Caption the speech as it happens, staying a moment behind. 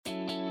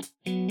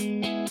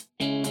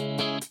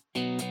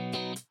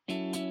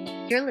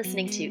You're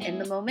listening to In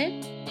the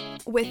Moment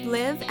with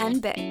Liv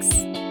and Bix.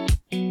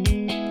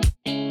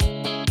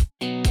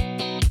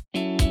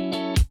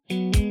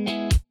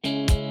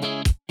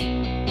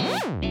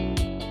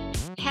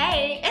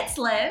 Hey, it's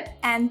Liv.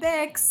 And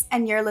Bix,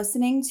 and you're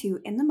listening to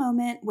In the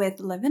Moment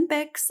with Liv and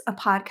Bix, a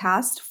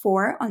podcast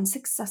for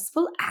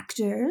unsuccessful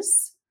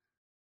actors.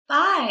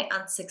 By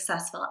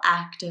unsuccessful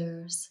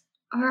actors.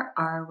 Or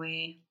are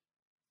we?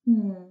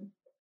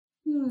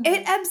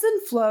 It ebbs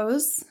and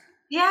flows.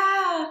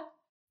 Yeah.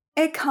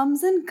 It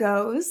comes and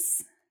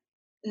goes.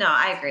 No,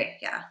 I agree.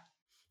 Yeah.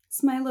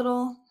 It's my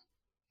little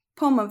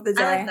poem of the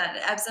day. I like that.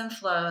 It ebbs and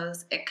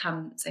flows. It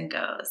comes and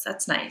goes.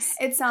 That's nice.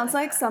 It sounds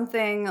like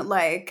something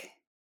like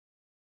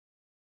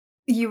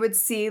you would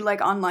see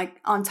on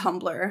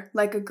Tumblr.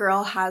 Like a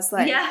girl has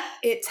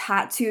it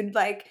tattooed,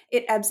 like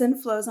it ebbs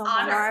and flows on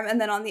one arm, and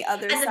then on the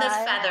other side, then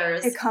there's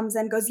feathers. It comes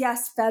and goes.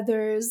 Yes,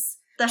 feathers.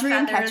 The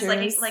dream feathers,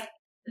 catchers. like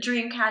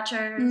dream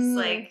catchers,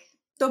 like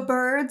the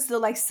birds, the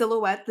like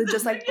silhouette, the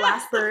just like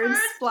black birds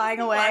flying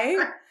away.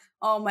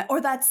 Oh my!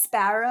 Or that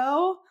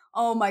sparrow.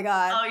 Oh my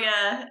god. Oh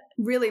yeah.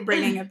 Really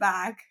bringing it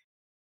back.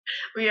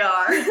 We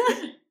are.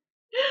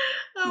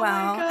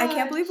 Wow. I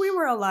can't believe we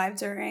were alive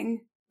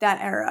during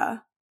that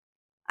era.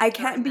 I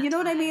can't, but you know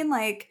what I mean?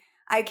 Like,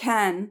 I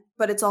can,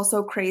 but it's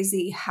also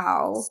crazy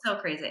how so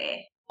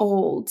crazy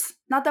old.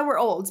 Not that we're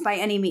old by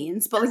any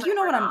means, but like, you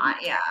know what I'm not,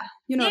 yeah.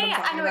 You know what I'm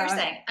talking I know what you're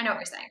saying. I know what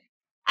you're saying.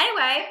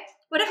 Anyway,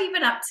 what have you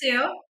been up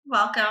to?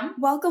 Welcome.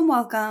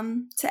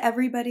 Welcome to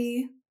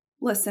everybody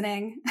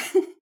listening.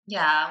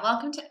 Yeah,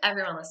 welcome to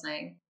everyone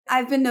listening.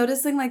 I've been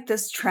noticing like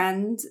this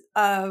trend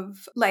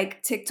of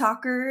like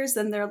TikTokers,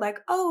 and they're like,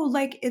 oh,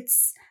 like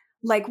it's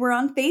like we're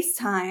on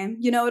FaceTime.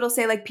 You know, it'll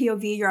say like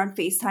POV, you're on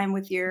FaceTime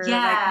with your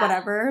like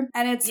whatever.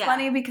 And it's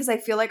funny because I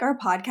feel like our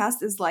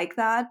podcast is like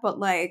that, but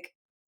like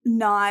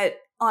not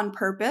on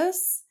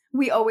purpose.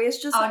 We always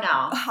just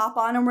hop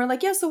on and we're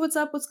like, yeah, so what's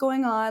up? What's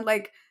going on?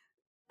 Like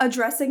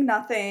addressing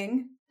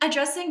nothing.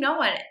 Addressing no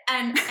one.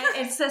 And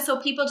it's so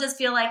people just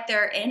feel like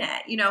they're in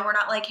it. You know, we're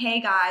not like,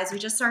 hey guys, we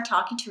just start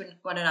talking to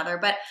one another.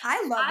 But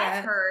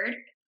I've heard,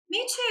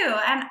 me too.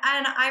 And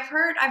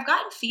I've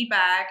gotten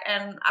feedback,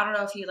 and I don't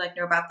know if you like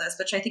know about this,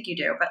 which I think you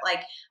do, but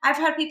like I've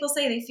had people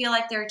say they feel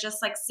like they're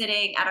just like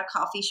sitting at a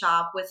coffee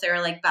shop with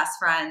their like best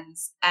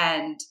friends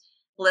and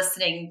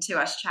listening to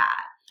us chat.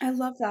 I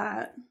love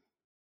that.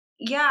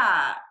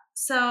 Yeah.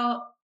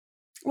 So.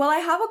 Well, I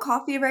have a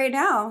coffee right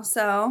now,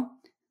 so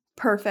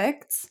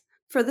perfect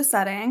for the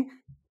setting.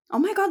 Oh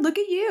my God, look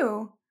at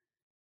you.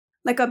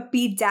 Like a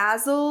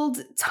bedazzled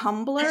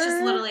tumbler. It's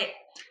just literally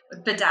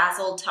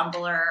bedazzled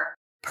tumbler.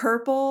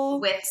 Purple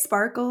with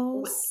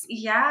sparkles.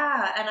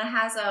 Yeah. And it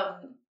has,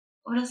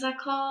 what is that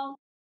called?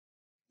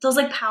 Those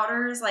like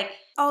powders, like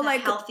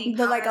like healthy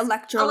the powders.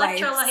 Like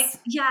electrolytes.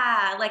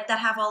 Yeah, like that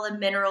have all the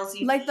minerals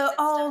you like need.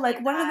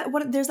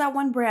 What there's that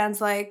one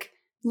brand's like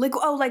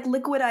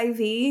Liquid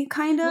IV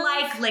kind of.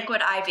 Like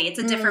Liquid IV. It's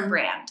a different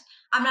brand.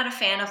 I'm not a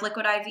fan of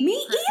Liquid IV.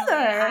 Me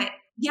either.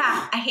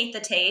 I hate the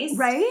taste.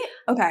 Right?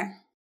 Okay.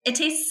 It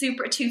tastes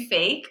super too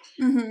fake.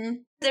 Mm-hmm.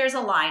 There's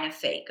a line of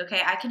fake, okay?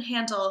 I can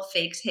handle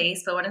fake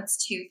taste, but when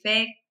it's too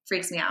fake, it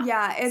freaks me out.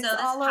 Yeah, it's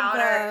all of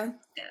the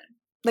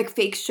like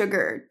fake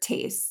sugar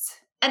taste.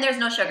 And there's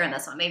no sugar in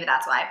this one. Maybe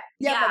that's why.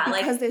 Yeah, but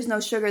because there's no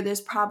sugar,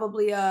 there's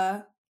probably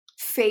a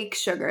fake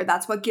sugar.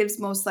 That's what gives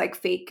most like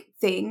fake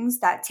things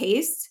that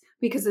taste,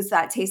 because it's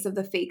that taste of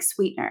the fake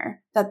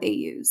sweetener that they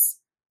use.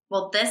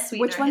 Well, this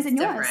sweetener is different.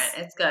 Yours?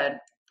 It's good.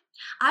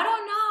 I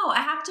don't know.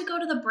 I have to go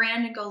to the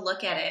brand and go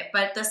look at it.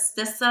 But this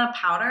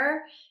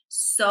powder,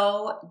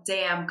 so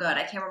damn good.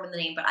 I can't remember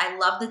the name, but I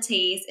love the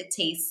taste. It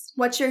tastes.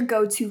 What's your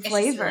go-to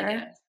flavor? Really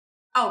good.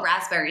 Oh,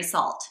 raspberry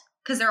salt.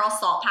 Because they're all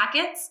salt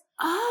packets.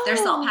 Oh, they're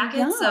salt packets.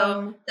 Yum.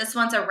 So this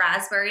one's a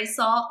raspberry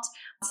salt.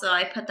 So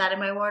I put that in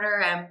my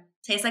water and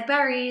tastes like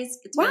berries.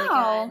 It's really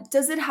good.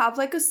 Does it have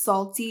like a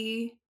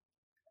salty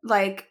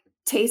like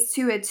taste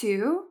to it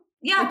too?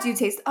 Yeah. Like, do you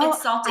taste?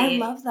 It's salty.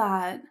 I love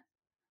that.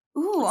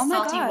 Ooh, oh my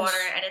gosh. Salty water,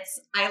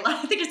 and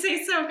I think it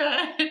tastes so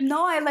good.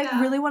 No, I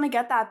really want to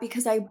get that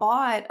because I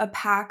bought a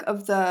pack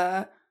of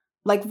the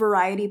like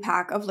variety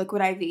pack of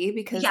Liquid IV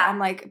because I'm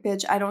like,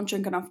 bitch, I don't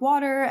drink enough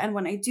water, and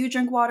when I do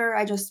drink water,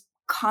 I just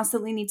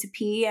constantly need to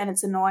pee, and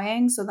it's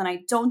annoying. So then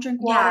I don't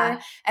drink water,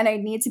 and I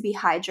need to be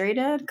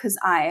hydrated because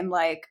I am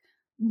like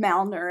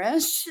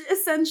malnourished,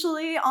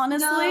 essentially.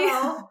 Honestly,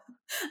 no.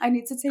 I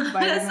need to take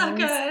vitamins. That's not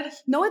good.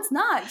 No, it's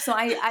not. So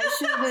I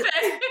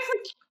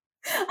should.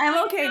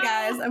 I'm okay,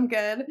 guys. I'm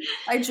good.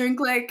 I drink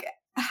like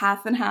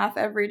half and half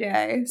every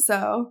day,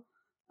 so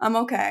I'm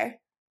okay.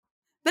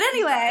 But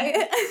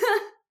anyway,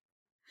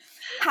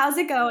 how's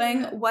it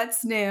going?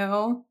 What's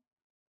new?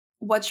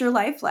 What's your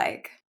life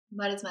like?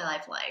 What is my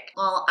life like?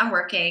 Well, I'm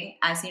working,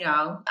 as you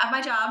know, at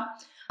my job,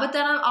 but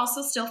then I'm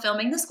also still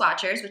filming The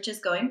Squatchers, which is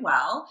going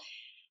well.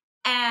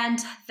 And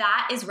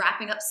that is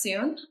wrapping up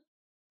soon.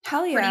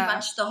 Hell yeah. Pretty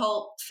much the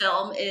whole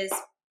film is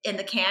in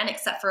the can,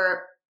 except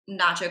for,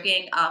 not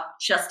joking,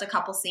 just a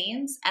couple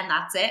scenes, and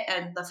that's it.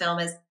 And the film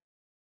is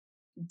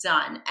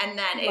done. And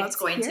then it's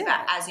going to be,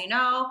 as you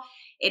know,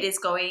 it is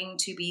going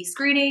to be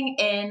screening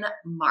in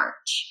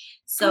March.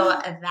 So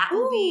that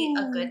will be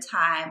a good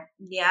time.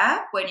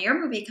 Yeah, when your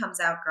movie comes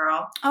out,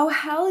 girl. Oh,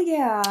 hell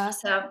yeah.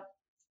 So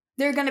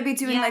they're going to be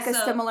doing like a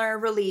similar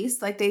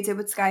release like they did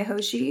with Sky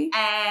Hoshi?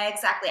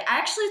 Exactly.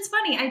 Actually, it's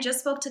funny. I just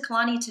spoke to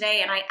Kalani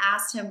today and I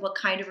asked him what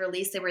kind of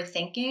release they were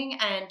thinking.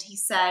 And he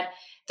said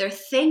they're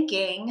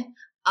thinking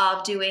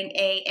of doing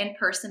a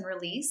in-person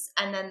release,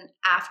 and then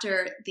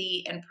after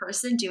the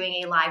in-person,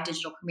 doing a live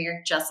digital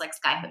premiere just like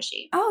Sky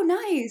Hoshi. Oh,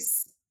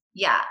 nice.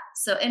 Yeah.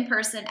 So in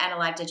person and a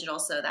live digital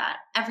so that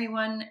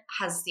everyone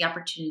has the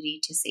opportunity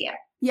to see it.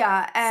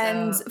 Yeah.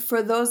 And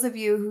for those of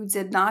you who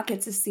did not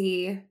get to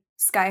see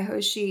Sky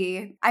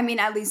Hoshi, I mean,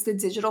 at least the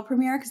digital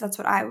premiere, because that's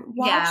what I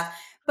watched. Yeah.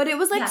 But it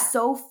was like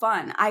so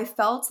fun. I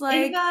felt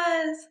like it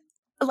was.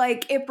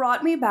 Like, it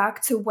brought me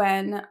back to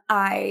when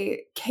I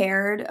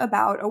cared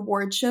about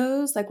award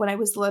shows, like when I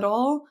was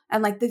little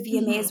and like the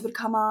VMAs would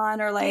come on,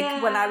 or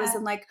like when I was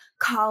in like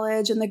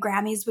college and the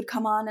Grammys would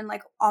come on and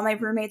like all my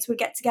roommates would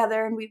get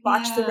together and we'd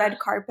watch the red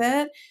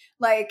carpet.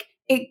 Like,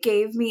 it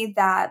gave me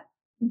that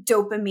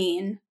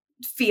dopamine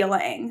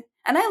feeling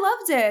and I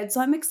loved it.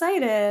 So I'm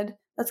excited.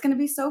 That's going to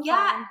be so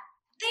fun.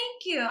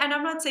 Thank you. And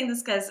I'm not saying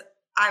this because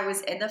I was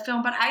in the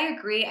film, but I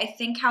agree. I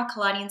think how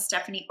Kalani and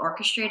Stephanie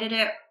orchestrated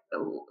it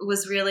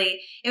was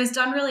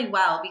done really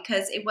well,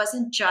 because it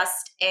wasn't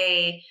just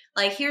a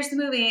like, here's the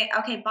movie,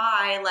 okay,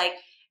 bye. Like,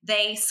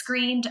 they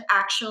screened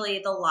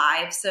actually the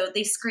live, so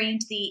they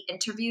screened the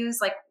interviews,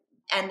 like,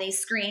 and they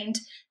screened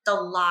the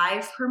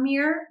live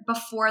premiere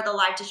before the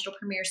live digital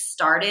premiere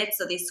started.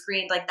 So they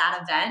screened like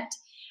that event,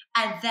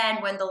 and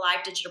then when the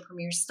live digital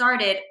premiere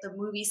started, the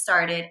movie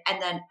started,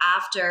 and then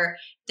after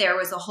there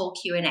was a whole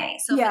Q&A.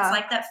 So if it's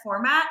like that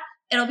format,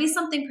 it'll be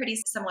something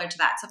pretty similar to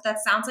that. So if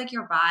that sounds like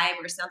your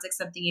vibe or sounds like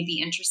something you'd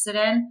be interested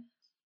in,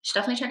 you should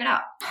definitely check it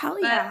out.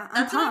 Hell yeah.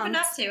 That's what I've been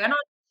up to. And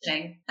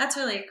auditioning. That's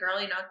really, girl,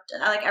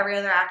 like every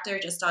other actor,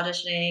 just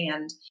auditioning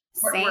and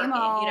working,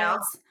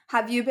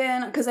 Have you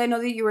been, because I know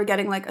that you were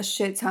getting like a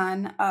shit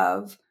ton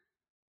of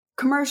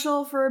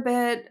commercial for a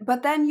bit,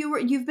 but then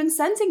you've been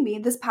sending me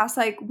this past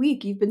like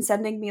week, you've been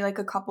sending me like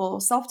a couple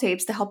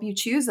self-tapes to help you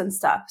choose and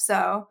stuff.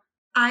 So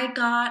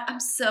I'm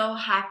so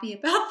happy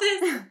about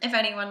this. If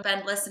anyone's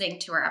been listening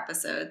to our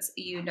episodes,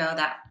 you know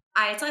that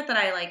it's like that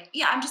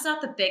I'm just not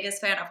the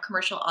biggest fan of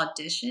commercial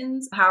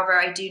auditions. However,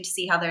 I do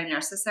see how they're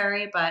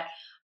necessary, but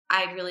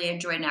I really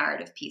enjoy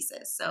narrative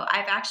pieces. So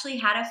I've actually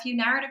had a few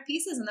narrative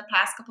pieces in the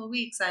past couple of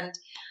weeks, and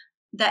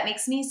that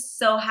makes me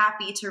so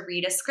happy to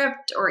read a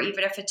script, or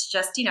even if it's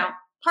just,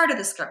 part of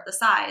the script, the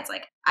sides.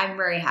 Like, I'm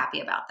very happy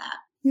about that.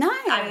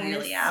 Nice. I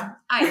really am.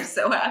 I am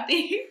so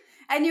happy.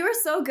 And you were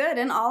so good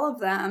in all of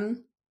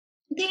them.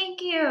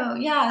 Thank you.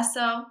 Yeah.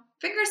 So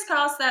fingers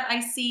crossed that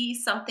I see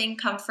something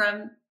come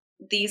from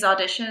these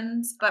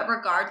auditions. But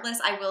regardless,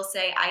 I will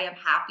say I am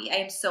happy. I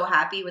am so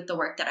happy with the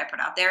work that I put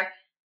out there.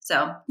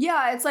 So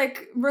yeah, it's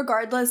like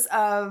regardless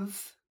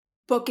of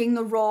booking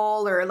the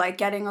role or like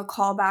getting a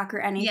callback or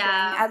anything,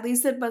 at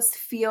least it must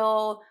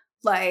feel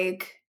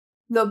like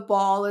the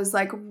ball is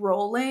like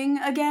rolling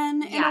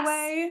again in a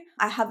way.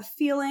 I have a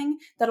feeling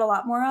that a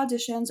lot more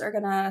auditions are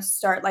gonna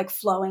start like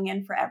flowing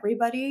in for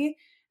everybody,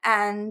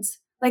 and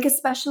like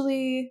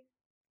especially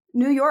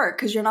New York,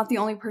 because you're not the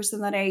only person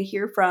that I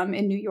hear from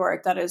in New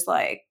York that is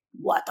like,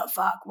 what the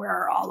fuck, where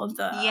are all of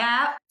the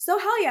So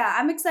hell yeah,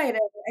 I'm excited.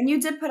 And you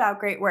did put out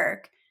great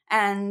work,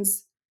 and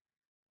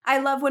I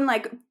love when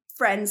like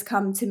friends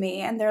come to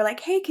me and they're like,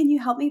 hey, can you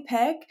help me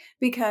pick?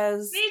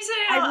 Because me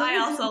too. I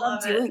also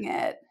love doing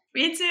it.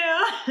 Me too.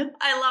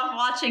 I love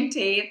watching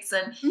tapes.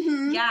 And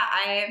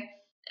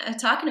I'm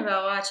talking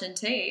about watching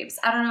tapes.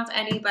 I don't know if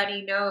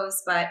anybody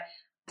knows, but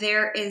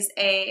there is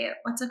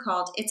what's it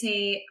called? It's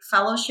a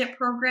fellowship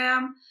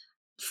program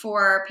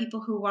for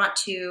people who want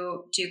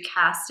to do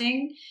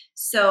casting.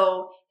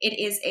 So it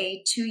is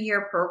a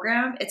 2-year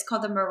program. It's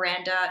called the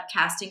Miranda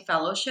Casting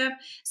Fellowship.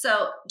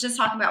 So just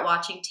talking about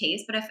watching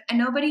tapes, but if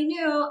nobody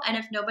knew, and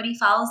if nobody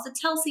follows the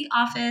Telsey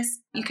office,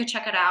 you could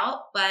check it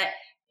out. But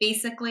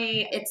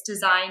basically it's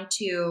designed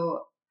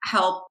to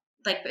help,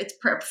 like, it's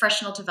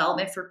professional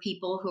development for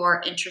people who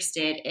are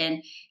interested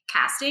in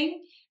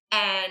casting,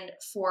 and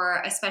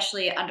for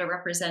especially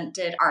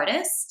underrepresented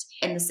artists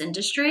in this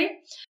industry.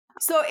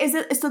 So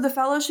the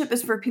fellowship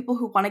is for people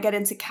who want to get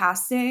into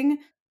casting.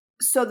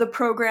 So the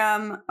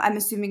program, I'm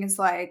assuming, is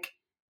like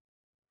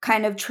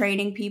kind of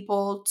training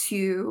people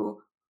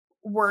to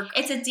work.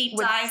 It's a deep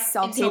dive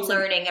into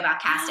learning about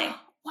casting.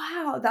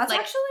 Wow, that's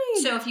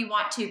actually... So if you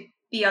want to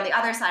be on the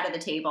other side of the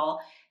table,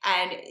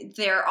 and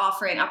they're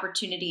offering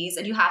opportunities,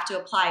 and you have to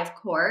apply, of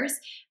course,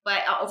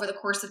 but over the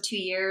course of 2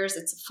 years,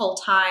 it's a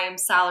full-time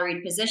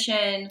salaried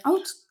position.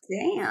 Oh,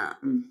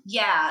 damn.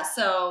 Yeah.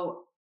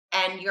 So,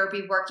 and you'll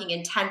be working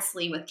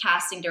intensely with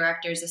casting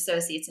directors,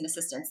 associates, and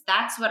assistants.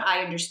 That's what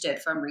I understood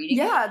from reading.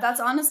 Yeah, that's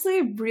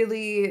honestly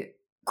really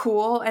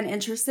cool and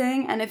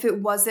interesting. And if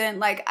it wasn't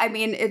like, I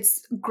mean,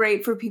 it's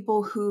great for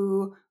people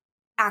who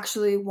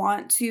actually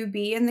want to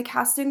be in the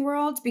casting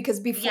world, because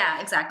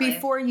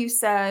before you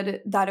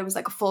said that it was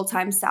like a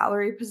full-time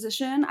salary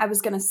position, I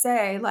was going to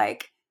say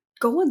like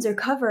go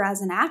undercover as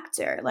an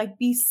actor, like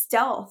be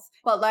stealth.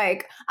 But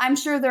like I'm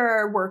sure there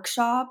are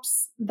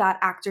workshops that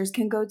actors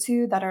can go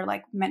to that are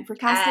like meant for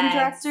casting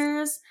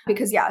directors,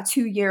 because a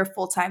 2-year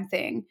full-time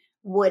thing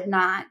would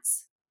not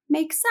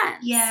make sense.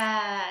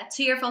 Yeah,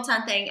 2-year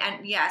full-time thing,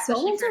 and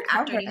especially if you're an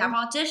actor and you have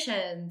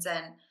auditions.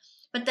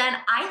 But then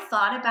I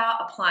thought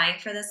about applying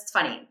for this. It's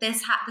funny.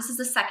 This is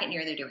the second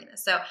year they're doing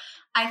this. So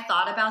I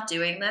thought about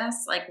doing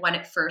this like when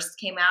it first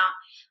came out,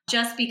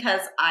 just because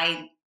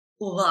I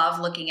love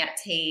looking at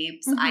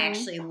tapes. Mm-hmm. I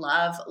actually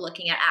love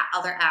looking at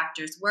other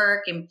actors'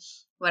 work and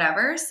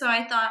whatever. So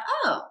I thought,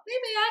 oh,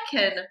 maybe I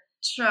can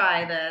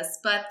try this.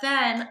 But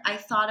then I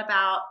thought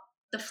about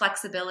the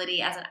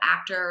flexibility as an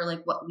actor,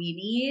 like what we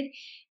need.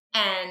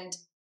 And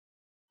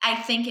I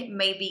think it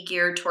may be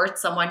geared towards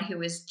someone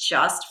who is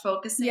just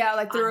focusing. Yeah,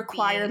 like the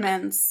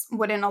requirements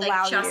wouldn't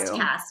allow like just you.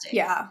 casting.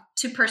 Yeah.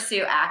 To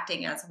pursue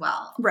acting as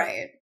well.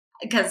 Right.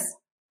 Because,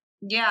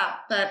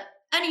 but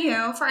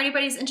anywho, for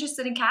anybody who's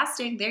interested in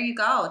casting, there you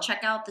go.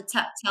 Check out the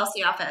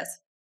Telsey office.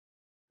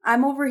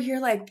 I'm over here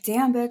like,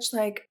 damn, bitch,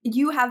 like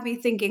you have me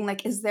thinking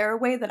like, is there a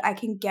way that I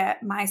can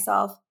get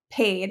myself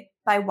paid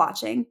by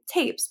watching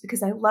tapes?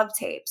 Because I love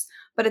tapes.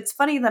 But it's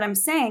funny that I'm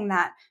saying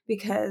that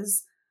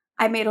because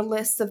I made a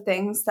list of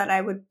things that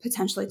I would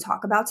potentially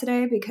talk about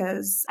today,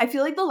 because I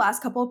feel like the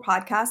last couple of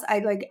podcasts, I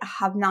like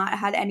have not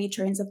had any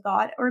trains of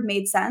thought or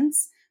made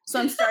sense. So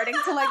I'm starting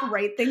to like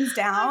write things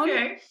down.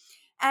 Okay.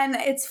 And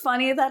it's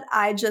funny that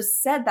I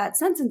just said that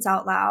sentence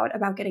out loud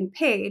about getting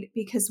paid,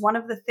 because one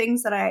of the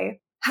things that I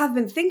have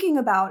been thinking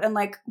about and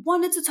like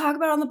wanted to talk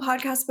about on the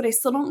podcast, but I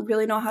still don't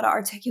really know how to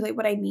articulate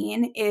what I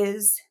mean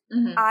is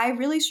I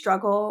really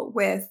struggle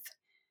with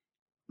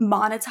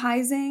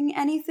monetizing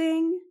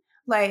anything.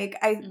 Like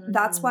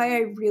that's why I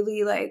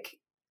really like,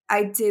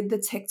 I did the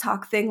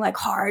TikTok thing like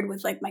hard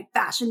with like my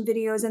fashion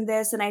videos and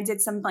this, and I did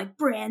some like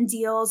brand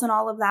deals and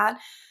all of that.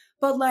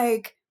 But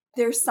like,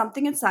 there's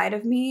something inside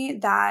of me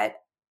that,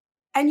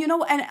 and you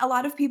know, and a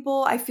lot of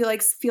people I feel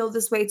like feel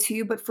this way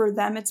too, but for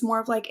them, it's more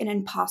of like an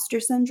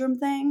imposter syndrome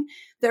thing.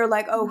 They're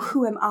like, oh,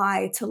 who am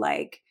I to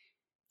like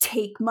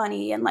take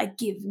money and like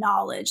give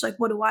knowledge? Like,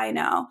 what do I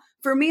know?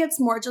 For me, it's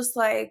more just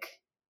like,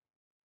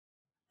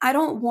 I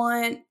don't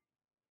want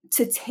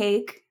to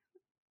take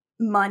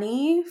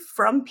money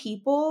from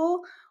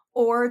people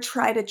or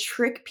try to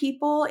trick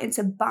people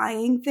into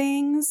buying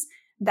things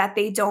that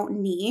they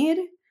don't need,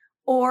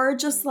 or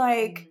just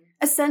like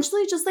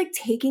essentially just like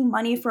taking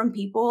money from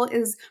people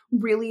is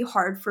really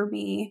hard for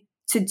me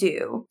to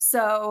do.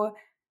 So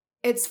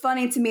it's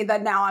funny to me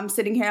that now I'm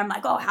sitting here, I'm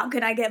like, oh, how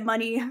can I get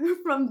money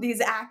from these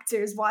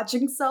actors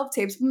watching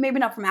self-tapes? Maybe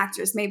not from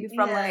actors, maybe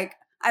from like,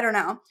 I don't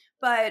know.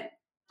 But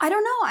I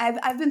don't know.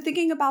 I've been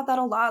thinking about that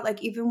a lot,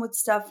 like even with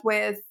stuff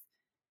with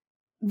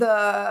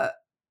the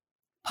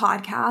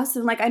podcast.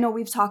 And like, I know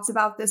we've talked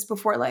about this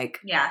before, like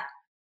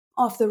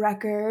off the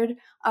record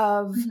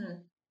of,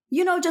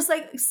 you know, just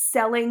like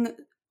selling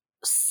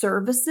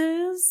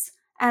services.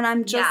 And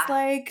I'm just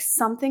like,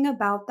 something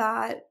about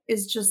that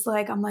is just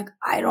like, I'm like,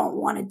 I don't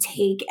want to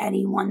take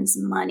anyone's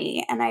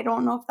money. And I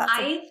don't know if that's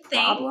a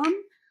problem.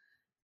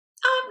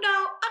 No,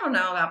 I don't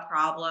know about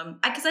problem.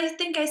 Because I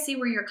think I see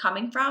where you're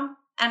coming from.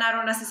 And I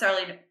don't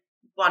necessarily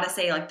want to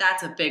say like,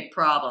 that's a big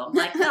problem.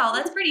 Like, no,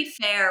 that's pretty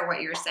fair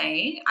what you're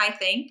saying, I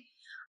think.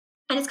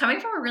 And it's coming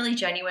from a really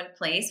genuine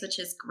place, which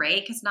is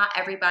great, because not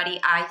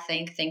everybody, I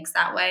think, thinks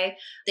that way.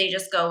 They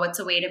just go, what's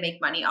a way to make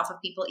money off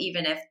of people,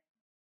 even if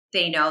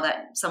they know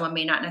that someone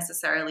may not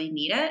necessarily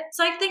need it.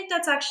 So I think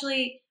that's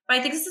actually, but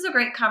I think this is a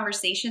great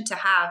conversation to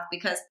have,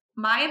 because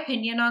my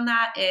opinion on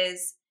that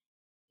is,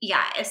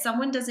 if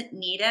someone doesn't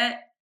need it,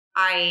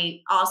 I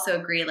also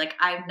agree, like,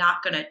 I'm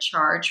not going to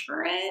charge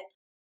for it.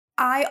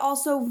 I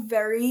also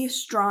very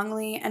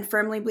strongly and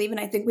firmly believe, and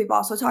I think we've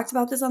also talked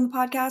about this on the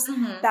podcast,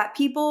 that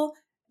people,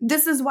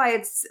 this is why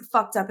it's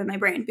fucked up in my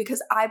brain,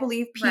 because I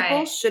believe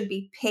people should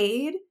be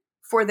paid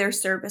for their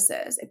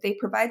services. If they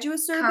provide you a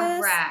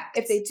service,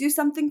 if they do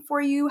something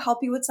for you, help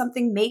you with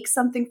something, make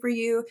something for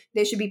you,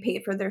 they should be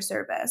paid for their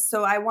service.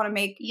 So I want to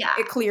make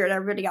it clear to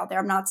everybody out there.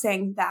 I'm not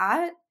saying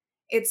that.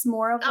 It's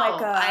more of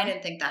like I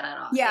didn't think that at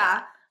all.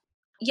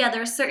 Yeah,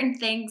 there's certain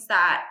things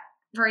that,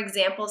 for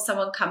example, if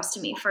someone comes to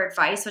me for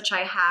advice, which I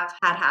have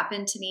had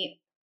happen to me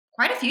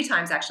quite a few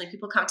times, actually.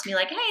 People come to me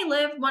like, hey,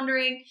 Liv,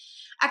 wondering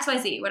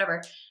XYZ,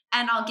 whatever.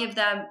 And I'll give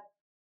them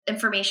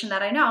information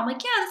that I know. I'm like,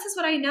 this is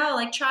what I know.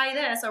 Like, try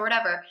this or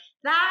whatever.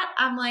 That,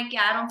 I'm like,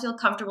 I don't feel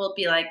comfortable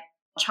be like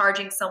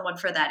charging someone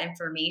for that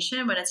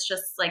information when it's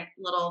just like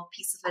little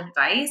piece of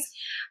advice.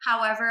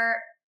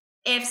 However,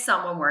 if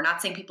someone were,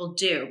 not saying people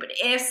do, but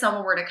if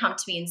someone were to come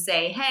to me and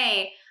say,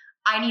 hey,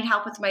 I need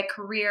help with my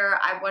career,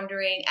 I'm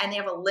wondering, and they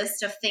have a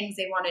list of things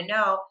they want to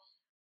know.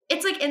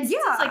 It's like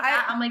instances like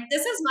that. I'm like,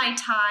 this is my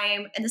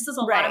time, and this is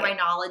a lot of my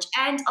knowledge,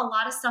 and a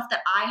lot of stuff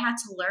that I had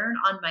to learn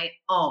on my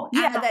own.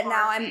 Yeah, that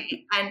now I'm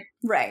and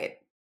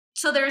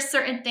So there's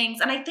certain things,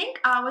 and I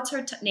think what's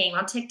her name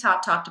on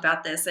TikTok talked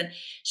about this, and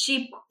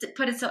she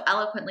put it so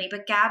eloquently.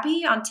 But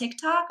Gabby on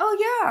TikTok,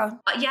 oh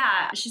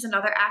yeah, she's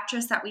another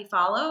actress that we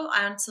follow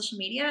on social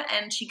media,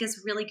 and she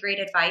gives really great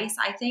advice.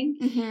 I think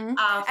for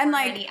and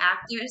like many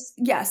actors.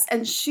 yes,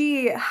 and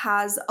she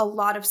has a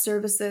lot of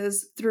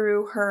services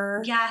through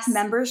her Yes,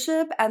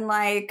 membership, and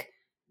like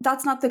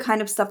that's not the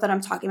kind of stuff that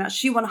I'm talking about.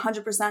 She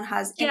 100%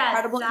 has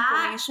incredible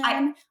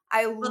information.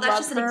 I well, that's love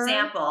just an her.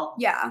 example.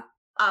 Yeah.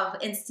 Of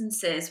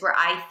instances where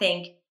I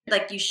think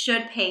like you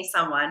should pay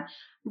someone.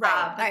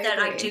 Right. But then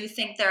I do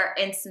think there are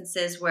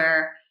instances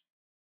where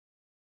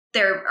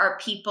there are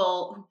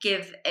people who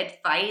give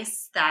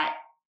advice that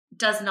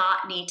does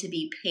not need to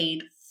be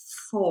paid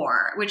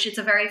for, which is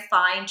a very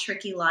fine,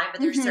 tricky line.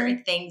 But there's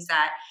certain things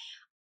that,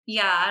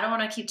 yeah, I don't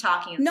want to keep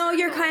talking. No,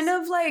 you're kind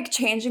of like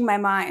changing my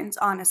mind,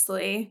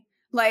 honestly.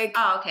 Like,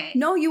 oh, okay.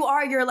 No, you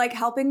are. You're like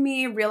helping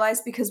me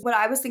realize, because what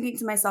I was thinking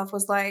to myself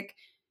was like,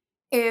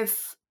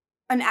 if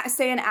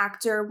say an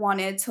actor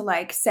wanted to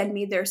like send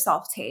me their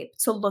self-tape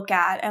to look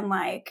at and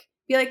like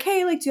be like,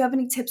 hey, like, do you have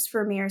any tips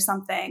for me or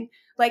something?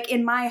 Like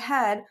in my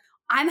head,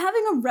 I'm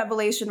having a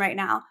revelation right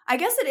now. I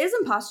guess it is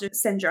imposter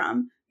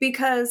syndrome,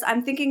 because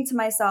I'm thinking to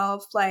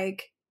myself,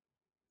 like,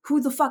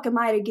 who the fuck am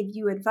I to give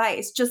you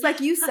advice? Just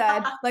like you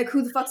said, like,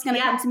 who the fuck's going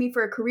to come to me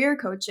for a career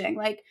coaching?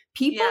 Like,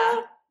 people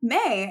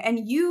may, and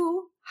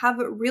you have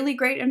really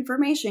great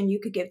information you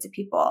could give to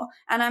people.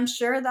 And I'm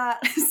sure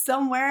that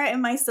somewhere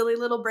in my silly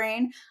little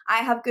brain, I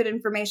have good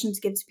information to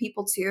give to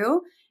people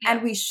too. Yeah.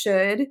 And we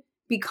should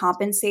be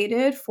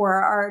compensated for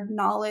our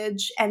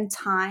knowledge and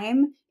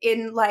time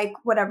in like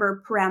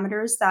whatever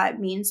parameters that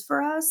means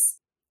for us.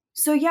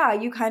 So yeah,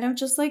 you kind of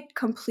just like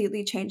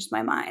completely changed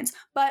my mind.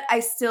 But I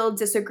still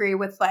disagree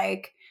with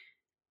like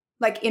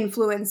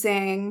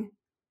influencing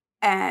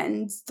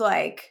and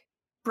like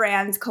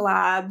brand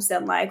collabs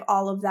and like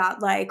all of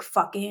that like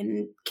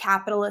fucking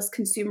capitalist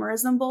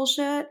consumerism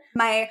bullshit.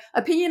 My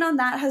opinion on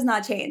that has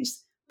not changed.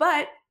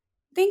 But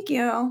thank you.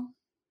 Yeah.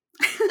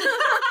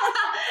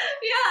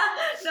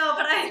 No,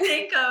 but I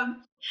think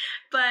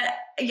but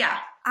yeah.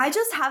 I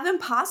just have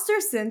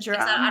imposter syndrome.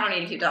 I don't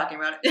need to keep talking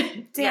about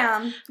it.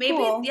 Damn. Yeah. Maybe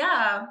cool.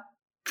 Yeah.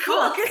 Cool.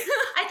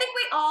 I think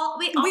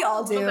we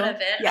all do a little bit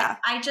of it. Yeah.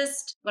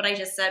 What I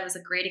just said was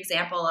a great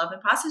example of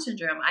imposter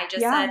syndrome. I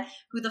just said,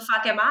 who the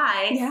fuck am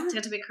I to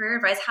get to be career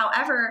advice?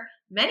 However,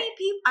 many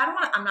people,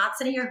 I'm not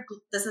sitting here,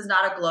 this is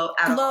not a gloat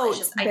at all. It's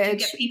just, I do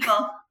get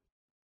people.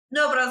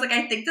 No, but I was like,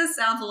 I think this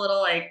sounds a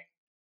little like,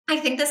 I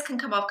think this can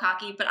come off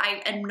cocky, but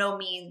I in no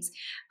means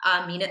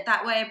mean it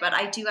that way. But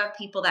I do have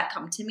people that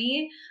come to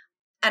me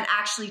and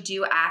actually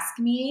do ask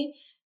me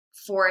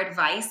for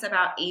advice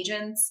about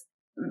agents,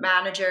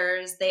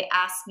 managers. They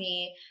ask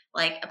me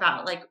like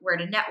about like where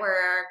to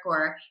network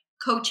or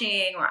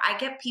coaching, or I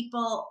get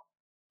people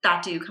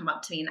that do come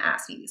up to me and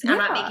ask me these. I'm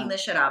not making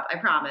this shit up. I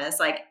promise.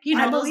 Like,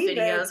 those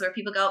videos where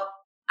people go,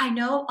 I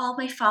know all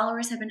my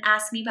followers have been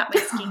asking me about my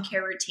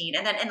skincare routine.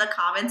 And then in the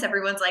comments,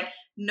 everyone's like,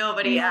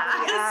 nobody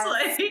asks.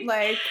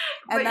 Like,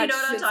 but you know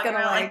what I'm talking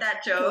about? Like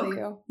that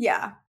joke.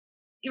 Yeah.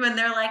 When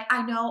they're like,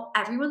 I know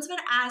everyone's been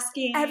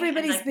asking.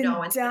 Everybody's like, been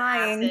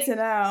dying to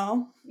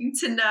know.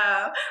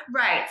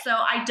 Right. So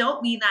I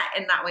don't mean that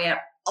in that way at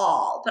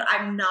all, but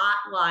I'm not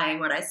lying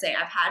when I say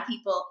I've had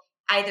people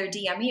either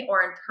DM me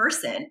or in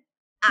person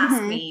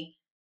ask me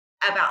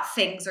about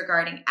things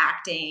regarding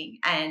acting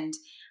and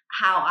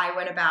how I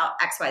went about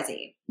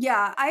XYZ.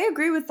 Yeah, I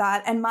agree with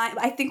that. And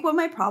I think what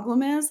my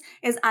problem is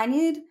I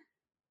need,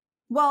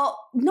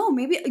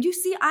 maybe you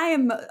see, I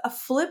am a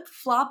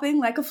flip-flopping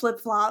like a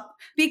flip-flop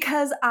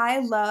because I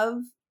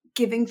love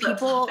giving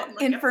people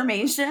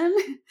information.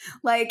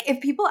 Like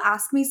if people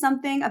ask me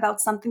something about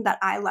something that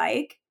I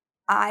like,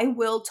 I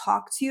will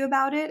talk to you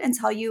about it and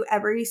tell you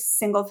every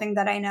single thing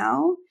that I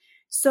know.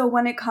 So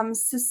when it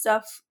comes to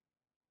stuff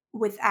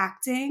with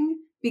acting,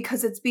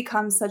 because it's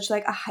become such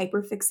like a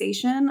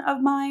hyperfixation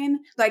of mine,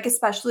 like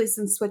especially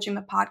since switching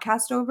the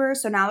podcast over.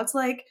 So now it's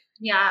like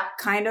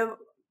kind of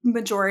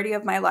majority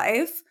of my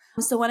life.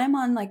 So when I'm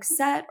on like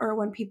set or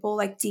when people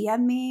like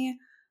DM me,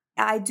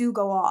 I do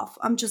go off.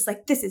 I'm just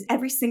like, this is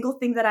every single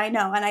thing that I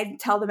know. And I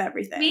tell them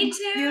everything. Me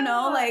too.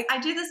 Like I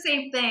do the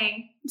same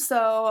thing.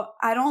 So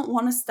I don't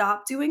want to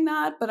stop doing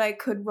that, but I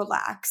could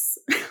relax.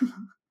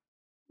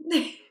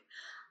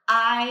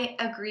 I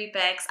agree,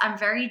 Bix. I'm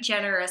very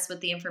generous with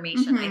the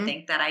information I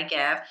think that I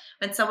give.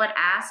 When someone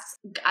asks,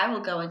 I will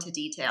go into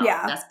detail.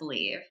 Yeah. Best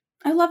believe.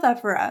 I love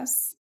that for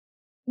us.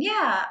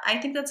 Yeah, I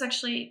think that's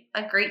actually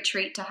a great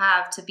trait to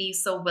have, to be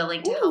so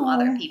willing to help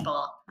other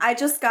people. I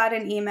just got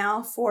an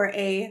email for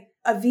a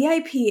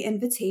VIP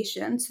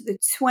invitation to the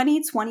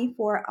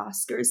 2024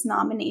 Oscars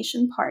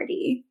nomination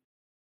party.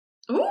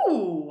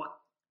 Ooh,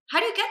 how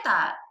do you get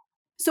that?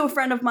 So a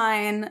friend of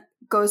mine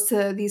goes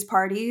to these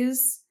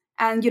parties.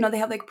 And, they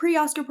have like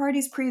pre-Oscar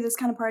parties, this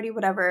kind of party,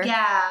 whatever.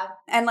 Yeah.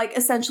 And like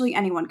essentially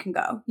anyone can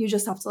go. You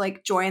just have to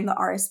like join the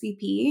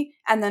RSVP.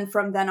 And then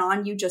from then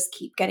on, you just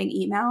keep getting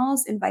emails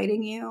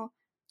inviting you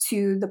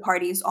to the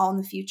parties all in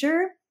the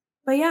future.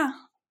 But yeah.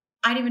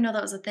 I didn't even know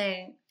that was a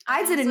thing.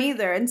 I didn't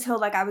either until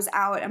like I was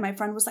out and my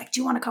friend was like,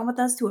 do you want to come with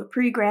us to a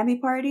pre-Grammy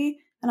party?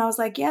 And I was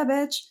like, yeah,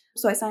 bitch.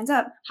 So I signed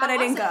up, but I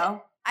didn't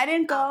go. I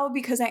didn't go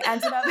because I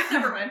ended up,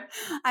 never mind.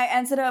 I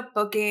ended up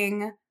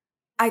booking,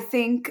 I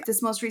think,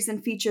 this most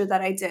recent feature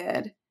that I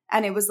did.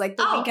 And it was like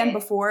the weekend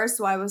before.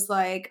 So I was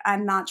like,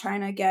 I'm not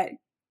trying to get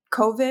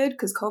COVID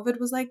because COVID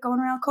was like going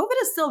around.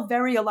 COVID is still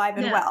very alive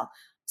and well.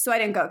 So I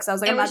didn't go because I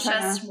was like, I'm not trying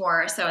to. It was just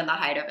more so in the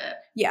height of it.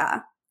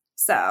 Yeah.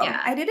 So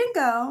I didn't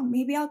go.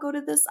 Maybe I'll go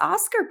to this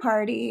Oscar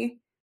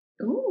party.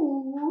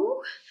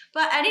 Ooh.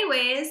 But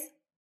anyways,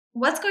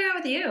 what's going on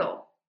with you?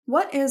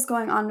 What is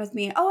going on with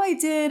me? Oh, I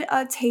did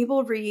a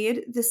table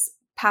read this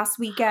past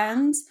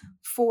weekend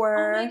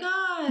for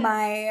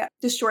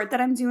the short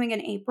that I'm doing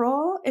in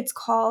April. It's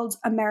called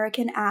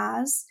American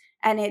As,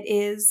 and it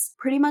is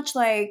pretty much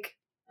like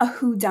a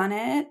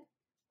whodunit,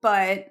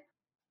 but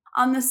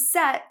on the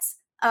set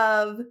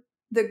of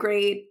the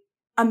Great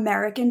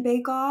American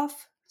Bake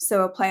Off.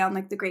 So a play on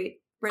like the Great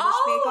British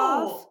Bake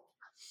Off.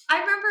 I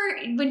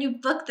remember when you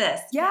booked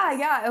this.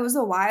 Yeah, it was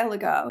a while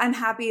ago. I'm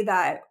happy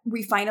that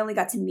we finally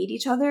got to meet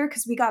each other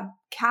because we got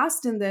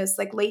cast in this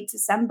like late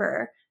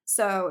December.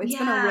 So it's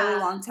been a really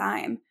long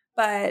time.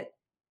 But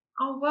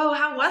oh, whoa.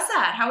 How was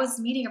that? How was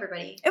meeting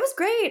everybody? It was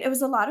great. It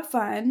was a lot of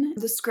fun.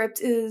 The script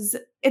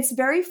it's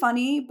very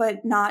funny,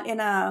 but not in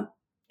a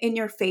in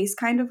your face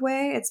kind of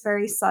way. It's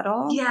very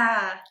subtle.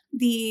 Yeah.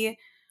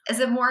 Is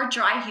it more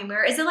dry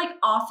humor? Is it like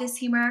Office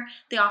humor?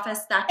 The Office,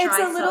 that dry,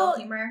 subtle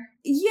humor?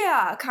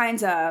 Yeah,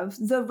 kind of.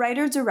 The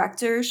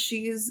writer-director,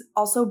 she's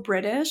also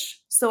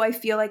British. So I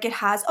feel like it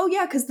has... Oh,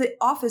 yeah, because the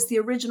Office, the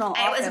original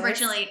Office... It was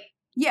originally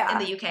in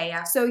the UK,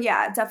 yeah. So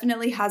yeah, it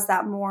definitely has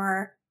that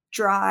more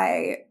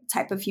dry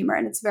type of humor,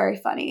 and it's very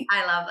funny.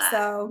 I love that.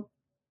 So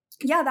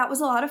yeah, that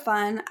was a lot of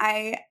fun.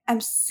 I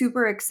am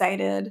super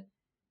excited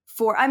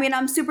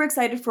I'm super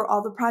excited for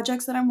all the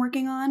projects that I'm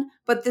working on,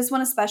 but this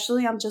one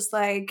especially, I'm just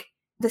like...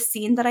 The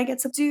scene that I get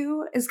to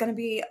do is going to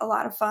be a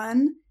lot of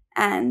fun.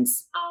 And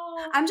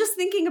I'm just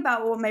thinking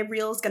about what my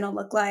reel is going to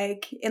look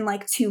like in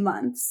like 2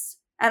 months.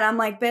 And I'm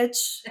like,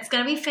 bitch. It's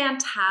going to be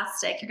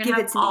fantastic. You're going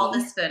to have all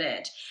this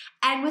footage.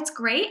 And what's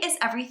great is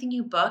everything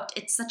you booked,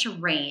 it's such a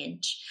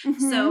range.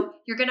 Mm-hmm. So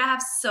you're going to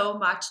have so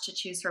much to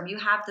choose from. You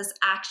have this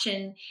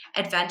action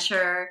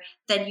adventure,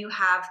 then you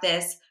have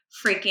this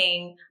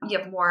you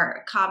have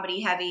more comedy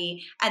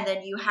heavy, and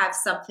then you have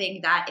something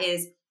that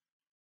is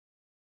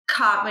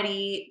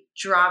comedy,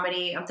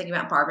 dramedy. I'm thinking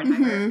about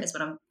Barbenheimer is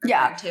what I'm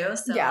referring to.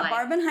 So yeah,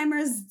 Barbenheimer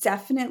is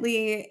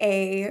definitely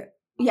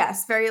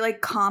very like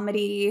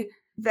comedy,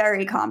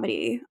 very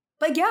comedy.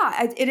 But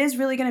yeah, it is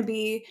really going to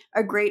be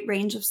a great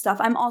range of stuff.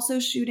 I'm also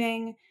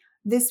shooting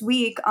this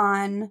week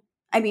on,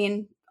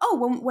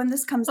 when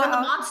this comes out. Oh,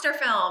 the monster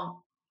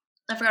film.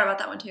 I forgot about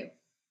that one too.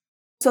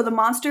 So the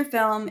monster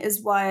film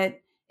is what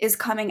is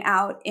coming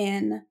out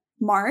in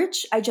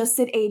March. I just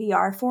did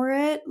ADR for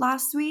it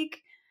last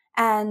week,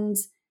 and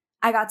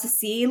I got to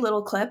see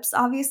little clips,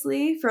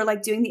 obviously, for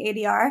like doing the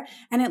ADR,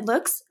 and it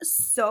looks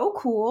so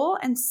cool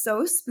and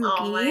so spooky.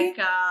 Oh my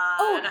God.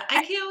 Oh,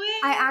 I can't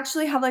wait. I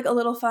actually have like a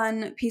little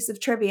fun piece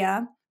of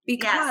trivia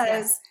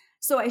because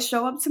so I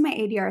show up to my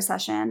ADR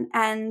session,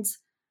 and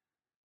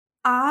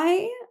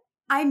I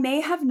may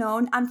have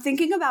known, I'm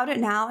thinking about it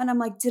now, and I'm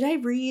like, did I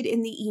read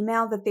in the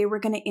email that they were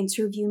going to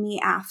interview me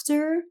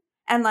after?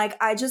 And like,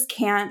 I just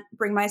can't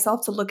bring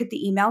myself to look at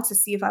the email to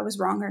see if I was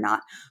wrong or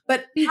not.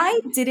 But I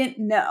didn't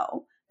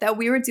know that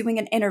we were doing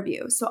an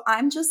interview. So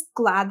I'm just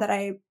glad that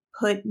I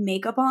put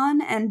makeup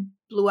on and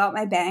blew out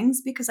my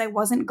bangs because I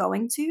wasn't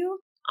going to.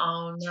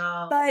 Oh,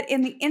 no. But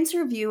in the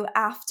interview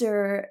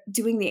after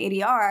doing the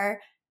ADR,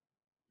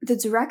 the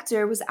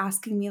director was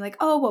asking me like,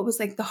 oh, what was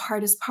like the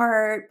hardest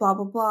part, blah,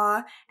 blah,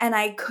 blah. And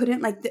I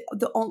couldn't like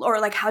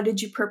how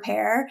did you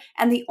prepare?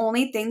 And the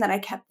only thing that I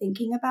kept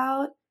thinking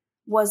about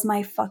was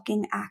my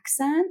fucking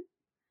accent,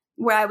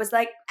 where I was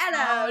like,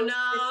 hello,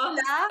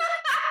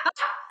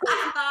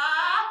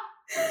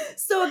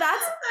 So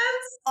that's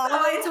all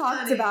I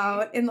talked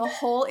about in the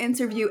whole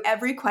interview.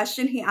 Every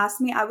question he asked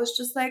me, I was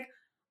just like,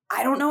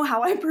 I don't know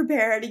how I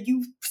prepared.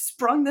 You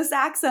sprung this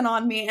accent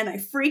on me and I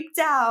freaked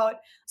out.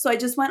 So I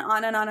just went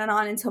on and on and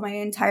on until my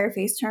entire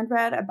face turned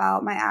red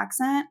about my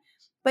accent.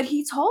 But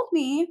he told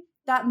me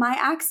that my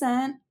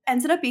accent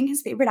ended up being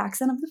his favorite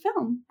accent of the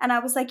film. And I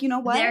was like, you know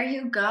what? There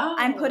you go.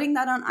 I'm putting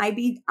that on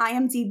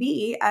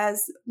IMDb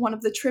as one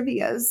of the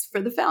trivias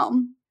for the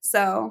film.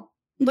 So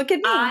look at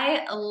me.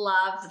 I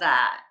love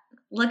that.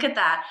 Look at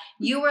that.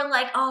 You were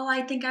like, oh,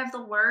 I think I have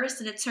the worst.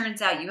 And it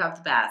turns out you have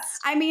the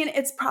best. I mean,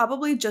 it's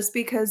probably just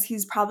because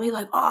he's probably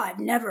like, oh, I've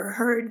never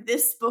heard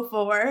this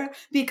before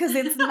because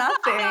it's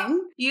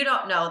nothing. You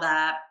don't know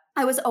that.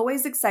 I was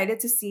always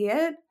excited to see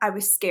it. I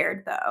was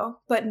scared though.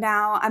 But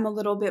now I'm a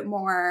little bit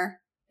more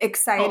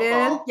excited.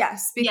 Hopeful.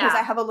 Yes, because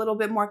I have a little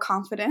bit more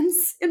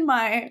confidence in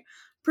my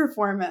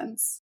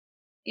performance.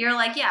 You're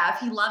like, yeah, if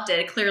he loved it,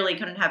 it clearly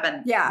couldn't have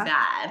been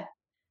bad.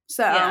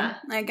 So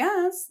I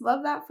guess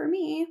love that for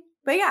me.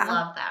 But yeah.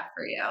 Love that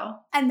for you.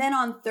 And then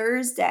on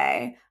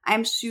Thursday,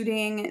 I'm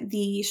shooting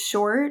the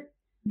short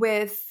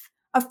with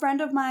a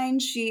friend of mine,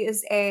 she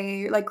is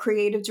a like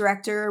creative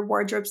director,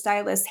 wardrobe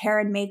stylist, hair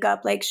and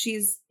makeup. Like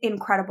she's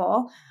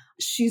incredible.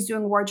 She's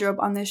doing wardrobe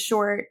on this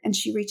short and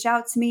she reached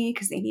out to me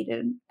because they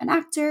needed an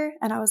actor.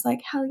 And I was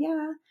like, hell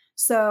yeah.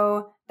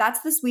 So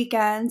that's this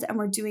weekend and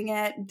we're doing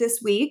it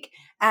this week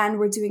and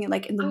we're doing it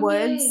like in the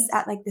woods nice.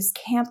 at like this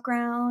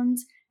campground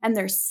and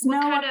there's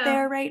snow up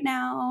there right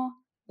now.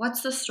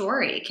 What's the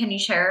story? Can you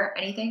share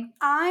anything?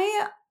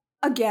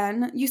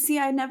 Again, you see,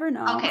 I never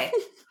know. Okay.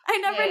 I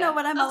never know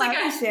what I'm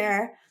allowed to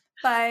share.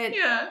 But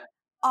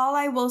all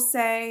I will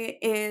say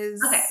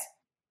is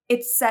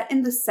it's set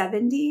in the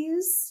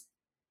 70s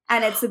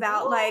and it's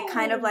about like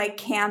kind of like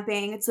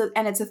camping. It's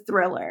a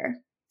thriller.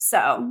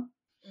 So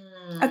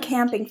a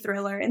camping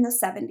thriller in the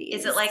 70s.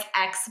 Is it like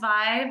X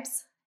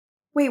vibes?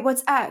 Wait,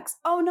 what's X?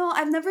 Oh no,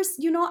 I've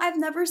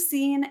never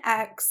seen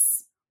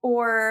X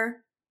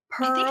or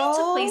Pearl. I think it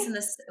took place in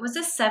was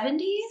this 70s?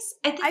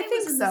 I think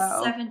it was in the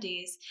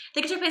 70s. I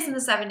think it took place in the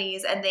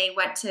 70s and they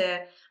went to, I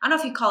don't know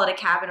if you call it a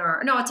cabin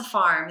or no, it's a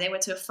farm. They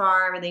went to a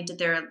farm and they did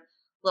their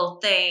little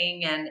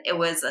thing and it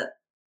was a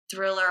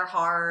thriller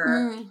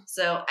horror.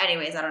 So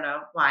anyways, I don't know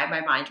why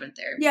my mind went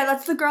there. Yeah,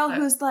 that's the girl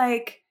who's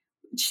like,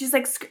 she's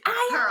like,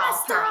 I am a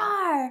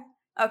star.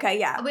 Okay,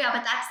 yeah. Oh, yeah,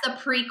 but that's the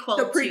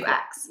prequel to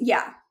X.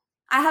 Yeah.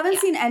 I haven't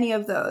seen any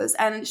of those,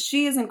 and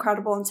she is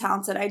incredible and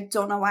talented. I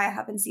don't know why I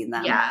haven't seen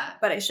them,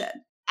 but I should.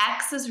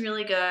 X is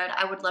really good.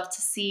 I would love to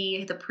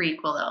see the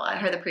prequel, though. I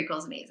heard the prequel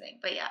is amazing.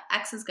 But yeah,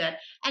 X is good.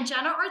 And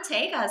Jenna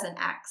Ortega is in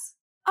X.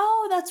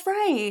 Oh, that's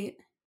right.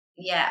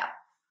 Yeah.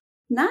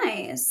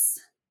 Nice.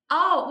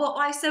 Oh, well,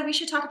 I said we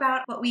should talk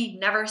about what we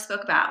never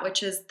spoke about,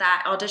 which is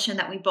that audition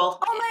that we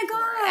both went my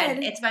God.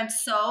 And it's been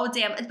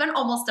it's been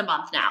almost a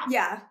month now.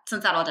 Yeah.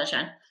 Since that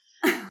audition.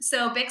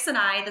 So Bix and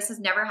I, this has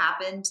never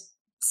happened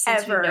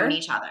since we've known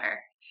each other.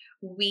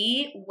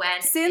 We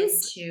went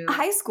into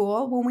high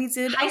school when we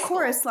did a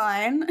chorus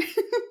line.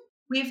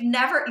 we've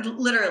never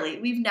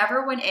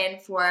went in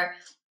for,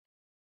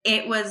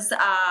 it was,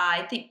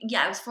 I think,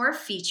 it was for a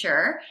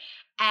feature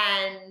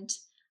and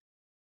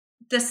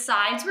the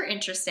sides were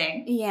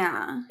interesting.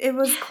 Yeah, it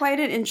was quite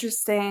an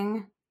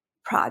interesting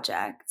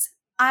project.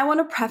 I want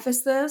to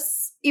preface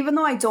this, even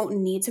though I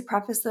don't need to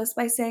preface this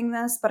by saying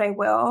this, but I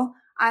will.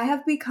 I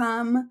have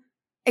become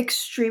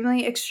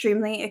extremely,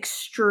 extremely,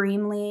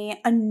 extremely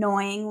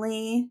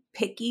annoyingly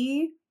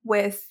picky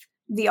with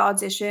the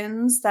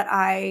auditions that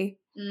I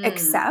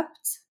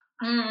accept.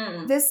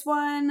 This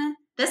one.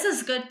 This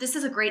is good. This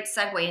is a great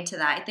segue into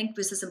that. I think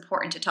this is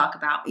important to talk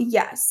about.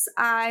 Yes.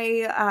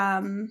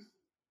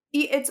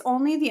 It's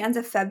only the end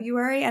of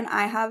February and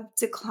I have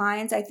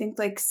declined, I think,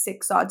 like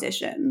 6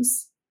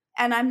 auditions.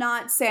 And I'm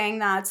not saying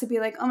that to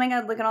be like, oh my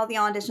God, look at all the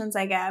auditions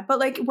I get. But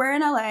like, we're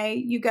in LA.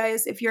 You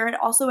guys, if you're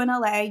also in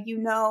LA, you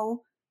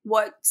know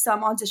what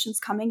some auditions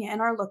coming in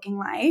are looking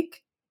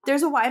like.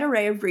 There's a wide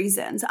array of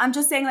reasons. I'm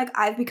just saying, like,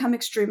 I've become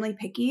extremely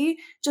picky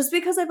just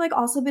because I've like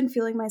also been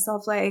feeling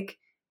myself like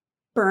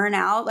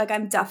burnout. Like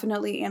I'm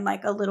definitely in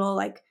like a little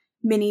like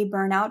mini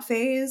burnout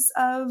phase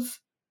of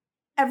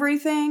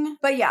everything.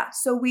 But yeah,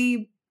 so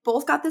we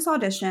both got this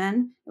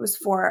audition. It was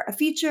for a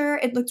feature.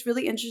 It looked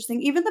really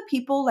interesting. Even the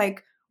people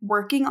like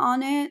working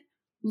on it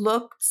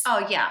looked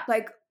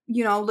like,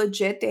 you know,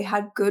 legit. They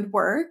had good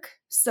work.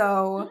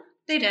 So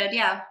they did,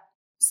 yeah.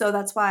 So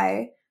that's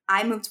why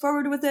I moved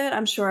forward with it.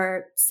 I'm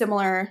sure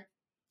similar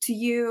to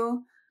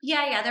you.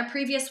 Yeah, their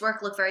previous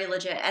work looked very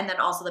legit. And then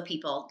also the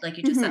people, like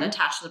you just said,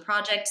 attached to the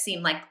project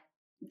seemed like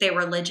they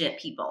were legit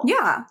people.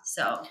 Yeah.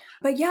 So.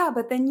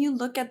 But then you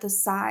look at the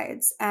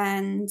sides.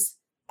 And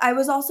I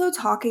was also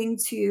talking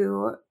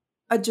to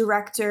a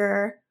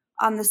director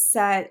on the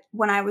set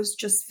when I was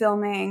just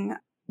filming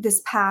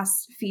this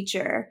past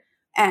feature.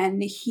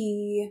 And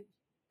he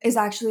is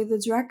actually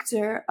the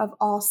director of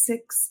all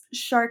 6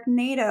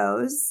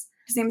 Sharknadoes.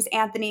 His name is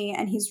Anthony,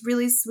 and he's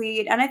really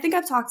sweet. And I think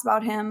I've talked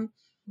about him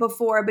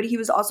before, but he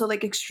was also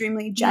like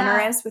extremely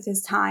generous with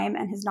his time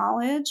and his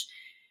knowledge.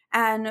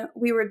 And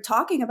we were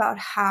talking about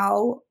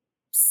how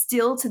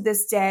still to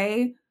this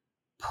day,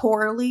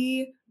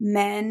 poorly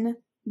men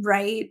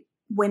write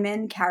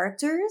women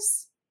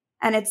characters.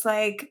 And it's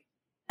like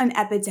an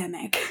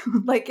epidemic.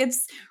 Like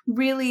it's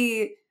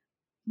really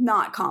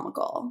not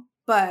comical.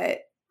 But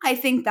I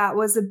think that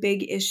was a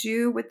big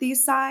issue with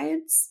these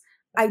sides.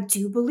 I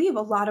do believe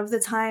a lot of the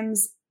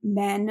times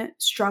men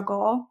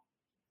struggle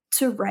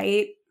to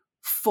write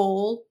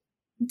full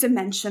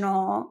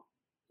dimensional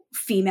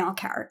female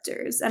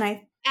characters.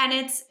 And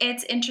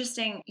it's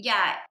interesting.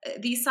 Yeah,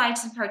 these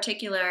sides in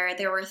particular,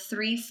 there were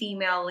 3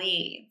 female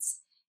leads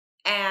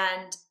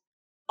and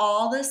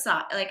all the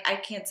sides, like I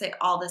can't say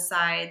all the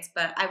sides,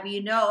 but we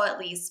know at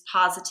least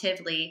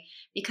positively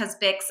because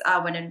Bix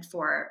went in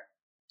for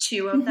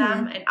 2 of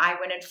them and I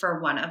went in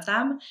for 1 of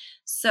them.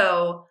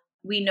 So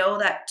we know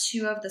that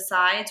 2 of the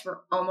sides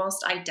were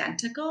almost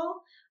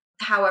identical.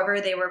 However,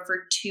 they were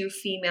for 2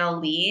 female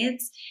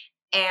leads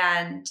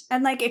and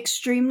like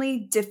extremely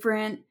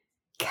different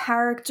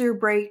character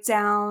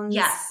breakdowns.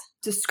 Yes.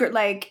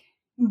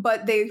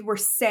 But they were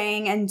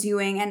saying and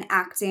doing and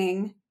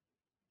acting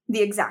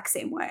the exact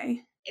same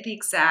way. the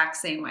exact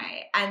same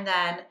way. And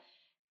then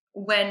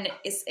when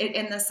it's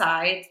in the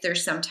sides,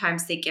 there's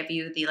sometimes they give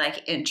you the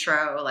like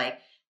intro,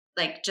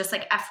 like just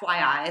like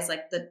FYIs,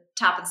 like the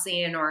top of the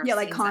scene or Yeah,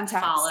 like scenes that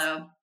context.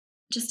 follow,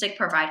 just to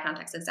provide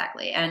context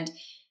exactly. And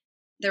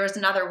there was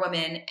another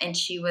woman, and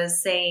she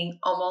was saying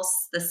almost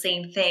the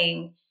same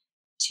thing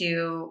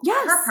to her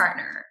Yes.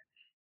 partner.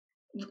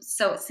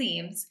 So it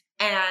seems,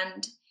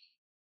 and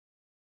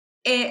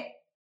it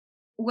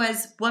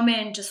was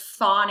women just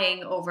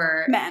fawning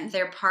over Men.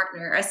 their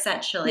partner,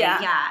 essentially.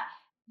 Yeah. Yeah,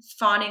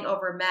 fawning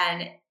over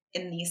men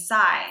in these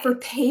For sides.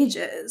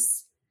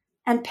 pages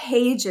and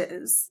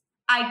pages.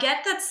 I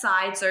get that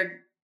sides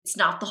are it's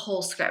not the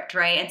whole script,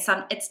 right? And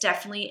some it's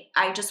definitely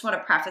I just want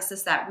to preface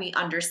this that we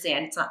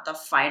understand it's not the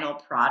final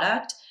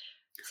product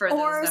for those Or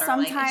that are like, it's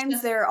sometimes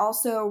just they're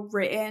also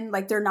written,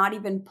 like, they're not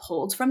even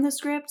pulled from the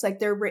script, like,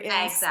 they're written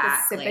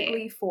exactly.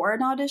 specifically for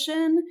an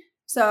audition.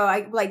 So,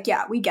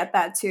 yeah, we get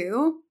that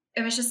too.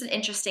 It was just an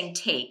interesting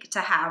take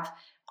to have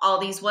all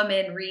these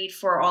women read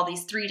for all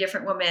these three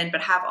different women,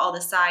 but have all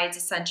the sides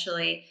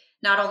essentially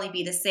not only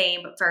be the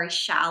same, but very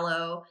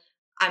shallow.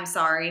 I'm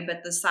sorry,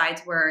 but the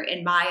sides were,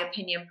 in my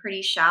opinion,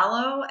 pretty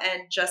shallow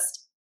and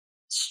just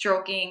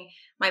stroking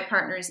my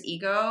partner's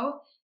ego.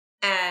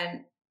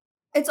 And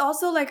It's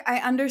also like I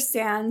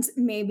understand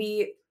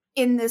maybe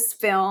in this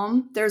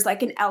film, there's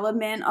like an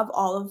element of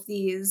all of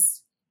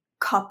these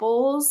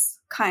couples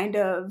kind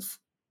of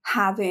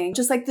having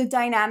just like the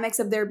dynamics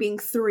of there being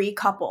three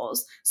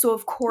couples. So,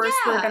 of course,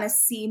 we're going yeah, to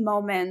see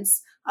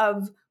moments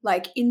of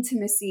like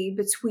intimacy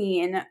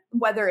between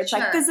whether it's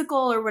like sure.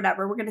 physical or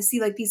whatever. We're going to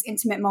see like these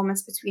intimate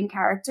moments between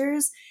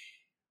characters.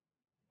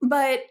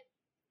 But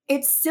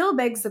it still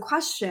begs the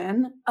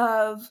question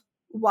of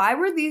why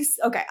were these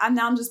okay, I'm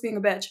just being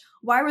a bitch.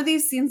 Why were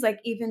these scenes like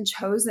even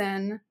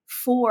chosen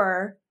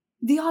for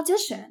the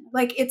audition?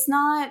 Like it's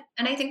not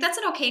And I think that's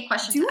an okay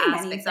question to doing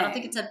ask because I don't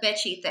think it's anything. a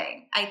bitchy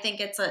thing. I think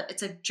it's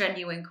a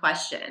genuine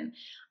question.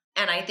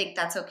 And I think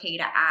that's okay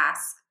to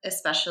ask,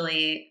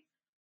 especially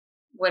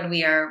when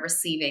we are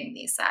receiving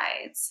these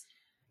sides.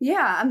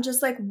 Yeah, I'm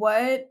just like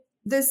what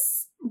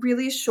this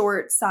really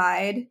short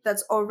side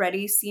that's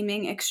already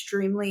seeming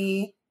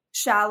extremely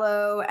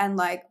shallow and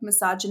like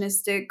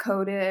misogynistic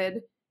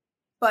coded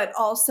but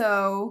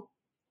also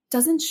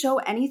doesn't show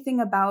anything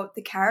about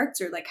the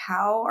character. Like,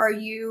 how are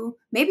you?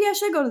 Maybe I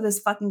should go to this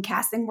fucking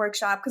casting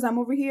workshop because I'm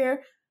over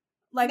here,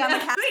 like, I'm a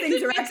Yeah, casting me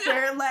too.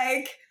 director.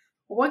 Like,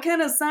 what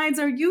kind of sides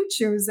are you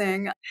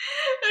choosing?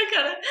 I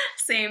kind of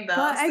same though,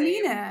 But I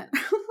mean same,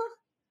 it.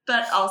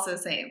 but also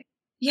same.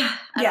 Yeah,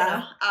 I don't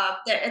know.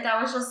 Yeah.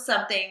 That was just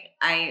something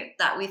I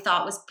that we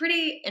thought was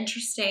pretty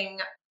interesting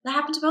that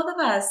happened to both of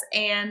us,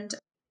 and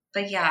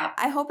but yeah,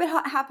 I hope it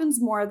happens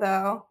more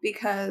though,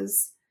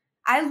 because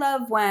I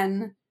love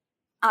when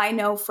I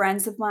know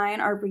friends of mine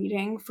are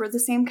reading for the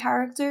same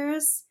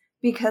characters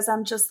because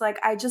I'm just like,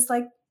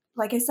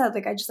 like I said,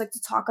 like I just like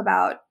to talk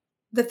about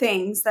the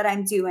things that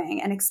I'm doing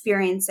and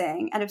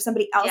experiencing. And if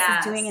somebody else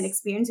is doing and yes.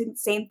 experiencing the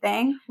same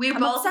thing, We I'm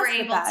both were obsessed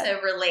with able that.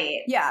 to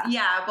relate. Yeah.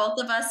 Yeah, both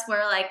of us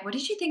were like, "What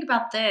did you think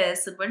about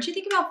this? And what did you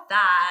think about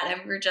that?"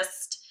 And we're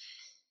just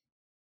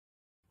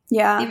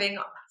Yeah. giving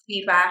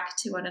feedback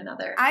to one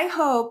another. I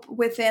hope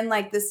within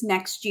like this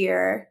next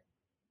year,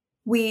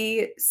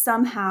 we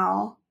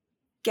somehow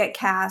get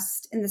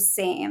cast in the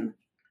same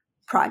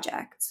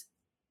project.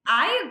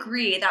 I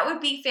agree. That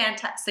would be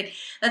fantastic.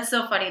 That's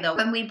so funny though.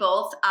 When we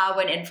both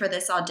went in for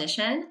this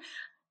audition,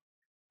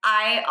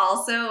 I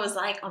also was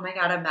like, "Oh my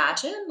god,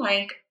 imagine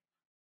like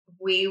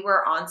we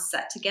were on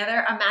set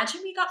together.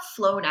 Imagine we got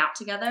flown out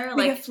together.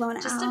 We get Like flown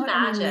just out and we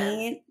imagine."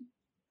 meet.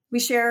 We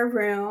share a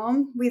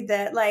room. We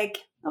did like,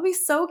 that'll be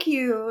so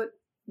cute.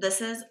 This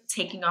is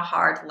taking a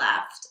hard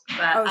left,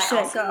 but Oh I shit,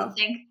 also go.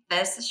 think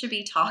this should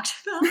be talked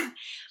about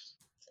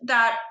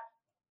that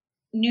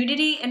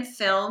nudity in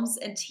films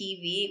and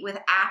TV with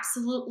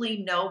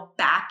absolutely no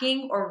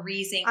backing or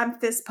I'm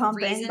fist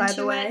pumping, reason by the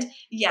to it. way.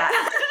 Yeah.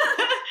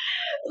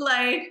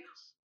 Like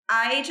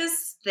I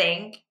just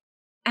think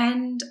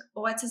and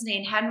what's his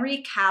name?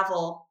 Henry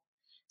Cavill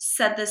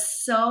said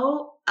this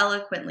so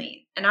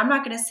eloquently. And I'm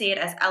not going to say it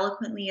as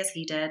eloquently as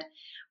he did,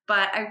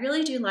 but I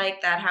really do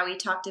like that how he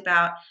talked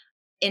about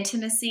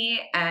intimacy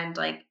and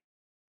like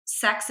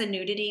sex and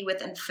nudity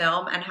within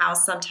film and how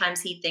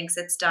sometimes he thinks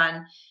it's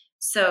done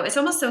so it's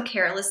almost so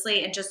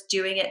carelessly and just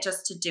doing it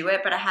just to do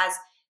it, but it has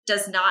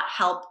does not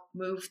help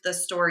move the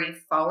story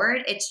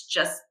forward. It's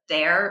just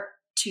there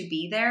to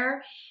be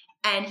there.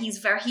 And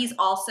he's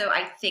also,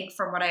 I think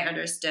from what I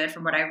understood,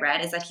 from what I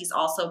read, is that he's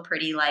also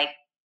pretty like,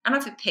 I don't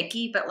know if it's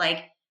picky, but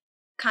like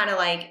kind of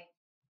like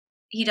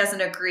he doesn't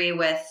agree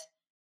with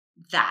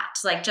that.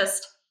 Like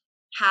just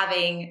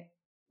having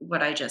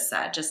what I just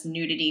said, just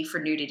nudity for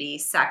nudity,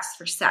 sex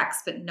for sex,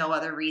 but no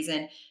other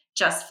reason,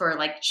 just for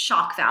like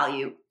shock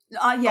value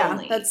Yeah,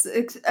 only. that's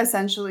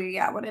essentially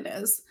yeah what it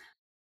is.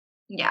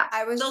 Yeah.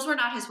 I Those was were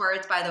not his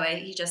words, by the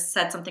way. He just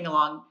said something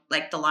along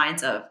like the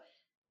lines of,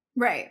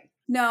 right.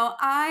 No,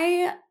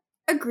 I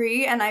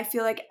agree, and I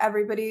feel like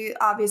everybody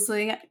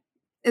obviously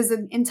is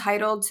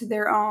entitled to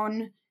their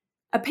own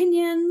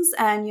opinions,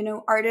 and, you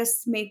know,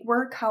 artists make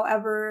work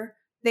however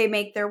they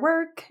make their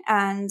work,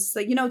 and so,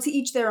 you know, to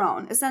each their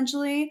own,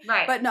 essentially.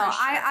 Right. But no, sure.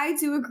 I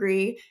do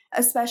agree,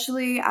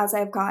 especially as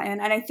I've gotten,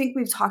 and I think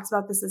we've talked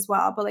about this as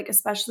well, but like,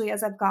 especially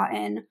as I've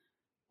gotten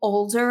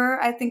older,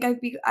 I think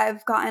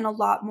I've gotten a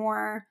lot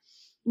more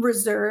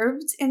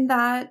reserved in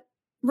that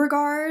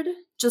regard,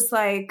 just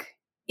like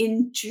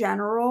in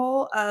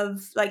general,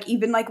 of like,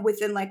 even like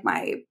within like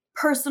my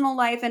personal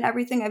life and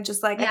everything. I've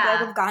just like, I feel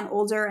like I've gotten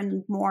older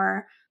and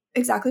more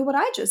exactly what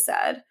I just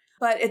said.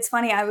 But it's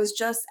funny, I was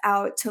just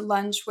out to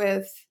lunch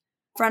with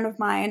a friend of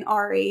mine,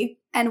 Ari,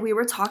 and we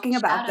were talking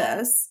about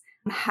this,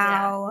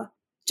 how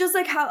just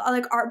like how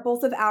like our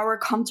both of our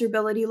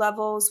comfortability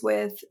levels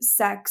with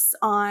sex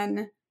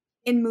on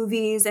in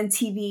movies and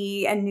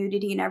TV and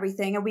nudity and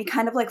everything, and we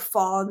kind of like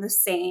fall in the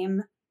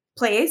same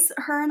place,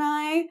 her and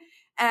I.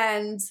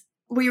 And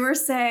we were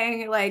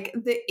saying like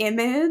the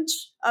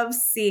image of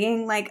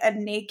seeing like a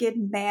naked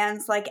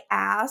man's like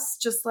ass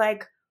just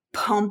like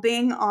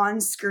pumping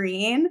on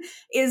screen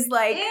is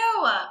like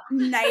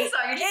night.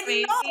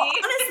 Sorry, no, honestly,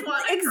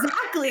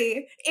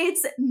 exactly.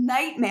 It's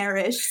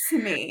nightmarish to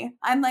me.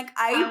 I'm like,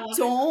 I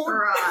don't.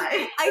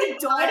 Cry. I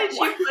don't. Why did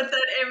you put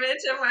that image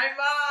in my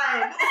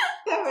mind?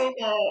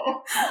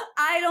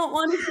 I don't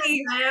want to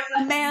see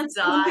a man's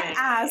pumping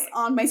ass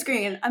on my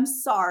screen. I'm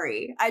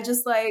sorry. I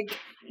just like.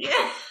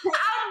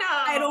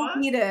 I don't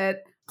need it.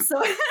 So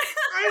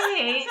I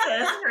hate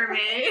this for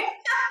me.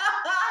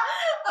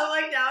 I'm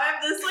like, now I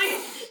have this like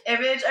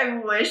image I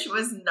wish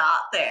was not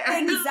there.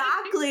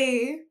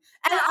 Exactly.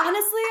 And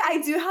honestly,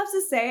 I do have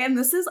to say, and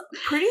this is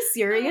pretty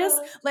serious,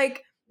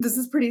 like this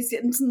is pretty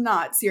it's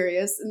not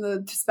serious in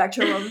the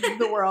spectrum of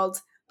the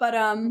world, but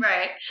a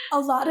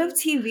lot of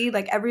TV,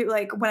 like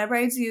whenever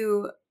I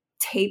do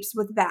tapes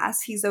with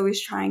Vass, he's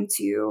always trying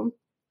to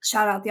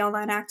shout out the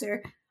online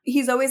actor.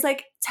 He's always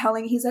like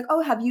he's like,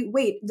 oh,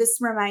 this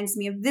reminds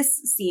me of this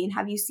scene.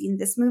 Have you seen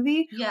this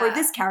movie? Or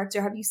this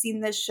character? Have you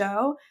seen this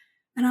show?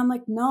 And I'm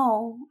like,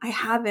 no, I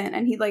haven't.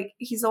 And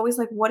he's always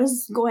like, what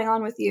is going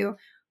on with you?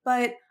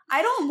 But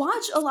I don't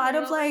watch a lot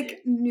of like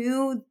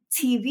new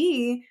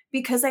TV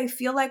because I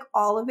feel like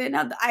all of it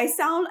now,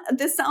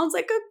 this sounds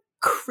like a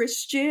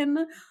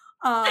Christian,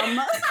 I'm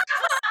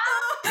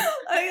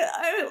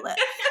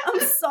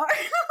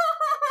sorry.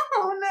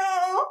 Oh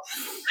no.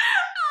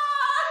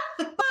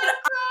 But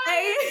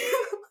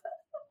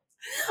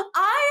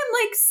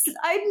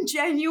I'm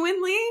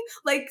genuinely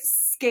like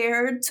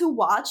scared to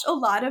watch a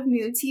lot of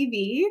new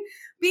TV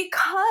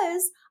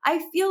because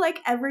I feel like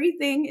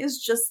everything is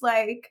just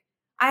like,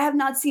 I have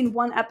not seen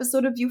one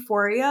episode of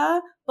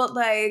Euphoria, but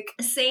like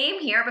same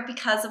here, but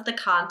because of the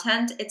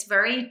content, it's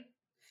very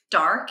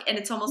dark and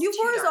it's almost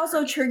Euphoria is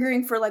also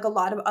triggering for like a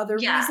lot of other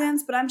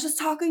reasons, but I'm just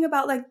talking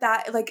about like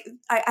that. Like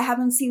I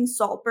haven't seen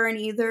Saltburn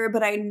either,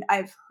 but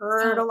I've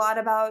heard a lot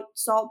about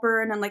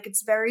Saltburn, and like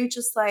it's very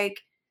just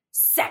like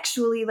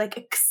sexually like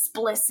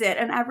explicit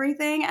and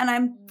everything, and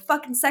I'm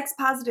fucking sex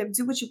positive,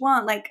 do what you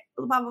want, like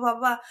blah blah blah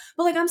blah.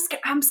 But like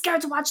I'm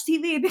scared to watch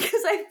TV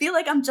because I feel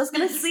like I'm just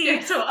gonna see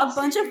a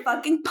bunch of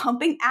fucking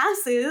pumping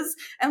asses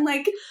and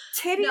like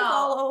titties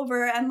all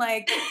over, and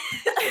like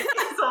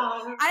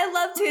I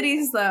love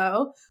titties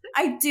though,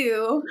 I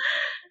do.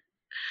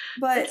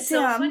 But it's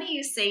so funny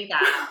you say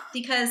that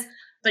because,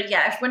 but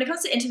yeah, when it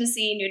comes to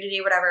intimacy,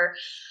 nudity, whatever,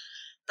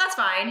 that's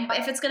fine.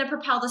 If it's going to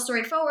propel the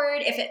story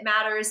forward, if it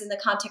matters in the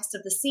context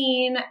of the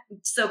scene,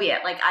 so be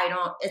it. Like,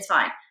 it's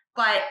fine.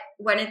 But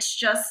when it's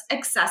just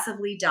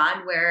excessively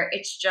done, where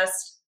it's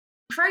just,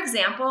 for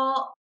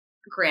example,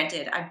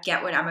 granted, I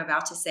get what I'm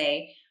about to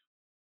say,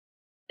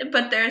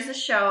 but there's a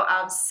show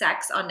of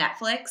Sex on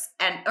Netflix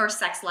or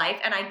Sex Life,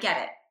 and I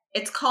get it.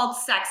 It's called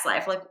Sex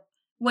Life. Like,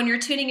 when you're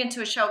tuning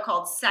into a show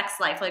called Sex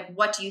Life, like,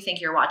 what do you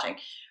think you're watching?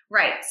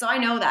 Right. So I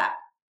know that.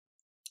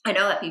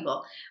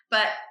 People.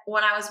 But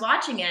when I was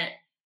watching it,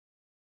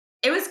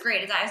 it was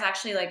great. It was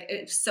actually like,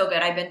 it was so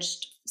good. I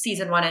binged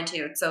season 1 and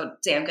 2. It's so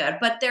damn good.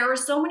 But there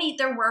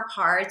were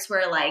parts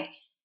where like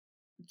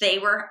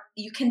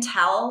you can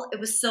tell it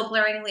was so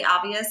blaringly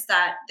obvious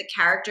that the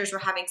characters were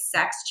having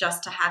sex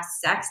just to have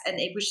sex, and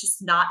it was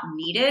just not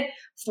needed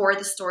for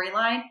the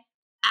storyline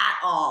at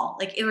all.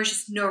 Like, it was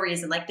just no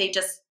reason. Like, they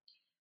just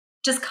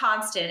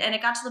constant. And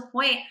it got to the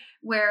point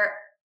where,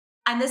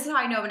 and this is how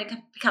I know when it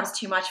becomes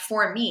too much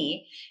for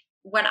me,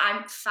 when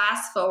I'm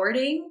fast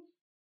forwarding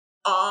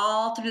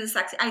all through the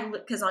sex,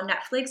 because on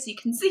Netflix you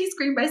can see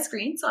screen by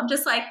screen. So I'm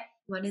just like,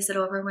 when is it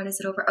over? When is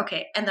it over?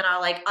 Okay. And then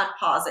I'll like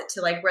unpause it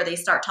to like where they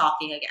start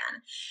talking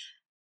again.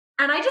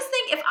 And I just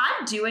think if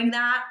I'm doing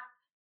that,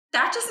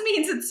 that just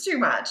means it's too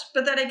much.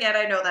 But then again,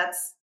 I know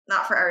that's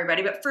not for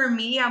everybody. But for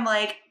me, I'm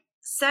like,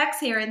 sex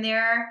here and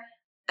there,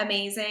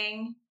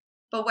 amazing.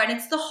 But when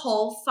it's the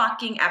whole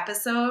fucking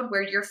episode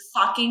where you're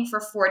fucking for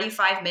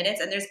 45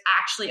 minutes and there's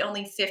actually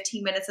only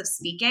 15 minutes of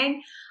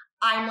speaking,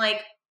 I'm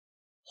like,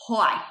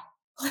 why?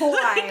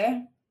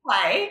 Why?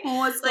 Why?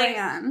 What's going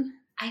on?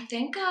 I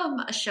think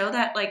a show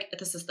that, like,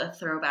 this is the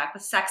throwback,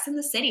 but Sex in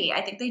the City.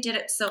 I think they did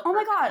it so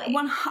perfectly. Oh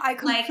my God. I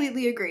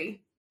completely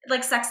agree.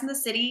 like Sex in the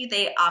City,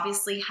 they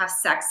obviously have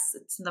sex.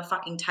 It's in the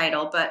fucking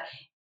title, but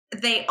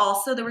there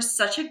was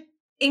such an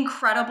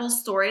incredible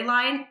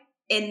storyline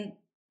in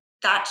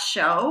that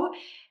show.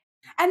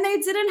 And they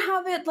didn't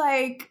have it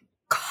like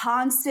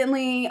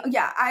constantly.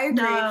 Yeah, I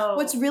agree. No.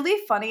 What's really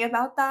funny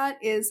about that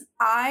is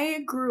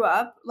I grew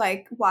up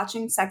like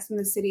watching Sex in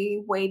the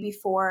City way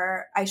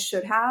before I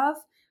should have,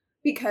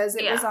 because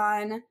it was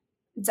on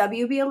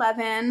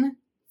WB11,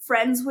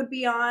 Friends would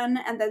be on,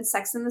 and then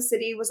Sex in the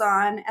City was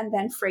on, and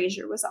then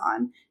Frasier was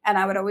on. And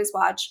I would always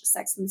watch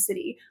Sex in the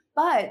City.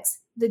 But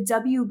the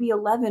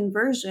WB11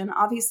 version,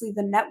 obviously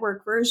the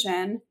network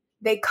version,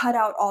 they cut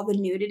out all the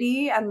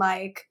nudity and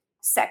like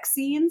sex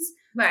scenes.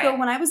 Right. So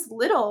when I was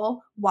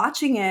little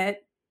watching it,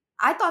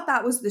 I thought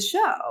that was the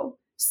show.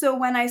 So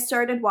when I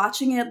started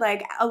watching it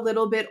like a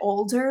little bit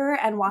older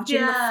and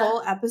watching the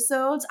full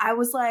episodes, I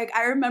was like,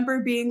 I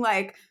remember being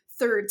like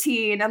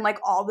 13 and like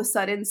all of a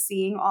sudden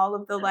seeing all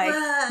of the like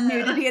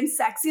nudity and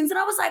sex scenes. And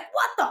I was like,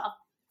 what the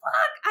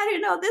fuck? I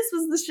didn't know this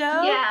was the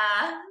show.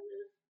 Yeah.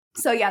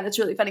 So yeah, that's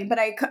really funny. But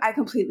I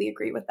completely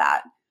agree with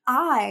that.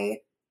 I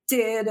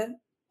did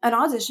an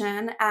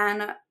audition,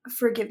 and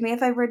forgive me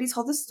if I've already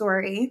told the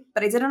story,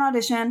 but I did an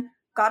audition,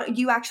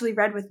 you actually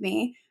read with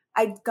me.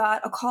 I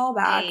got a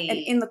callback, and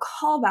in the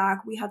callback,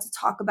 we had to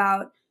talk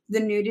about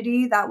the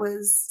nudity that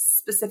was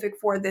specific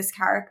for this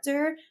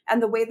character.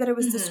 And the way that it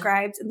was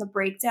described in the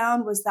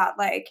breakdown was that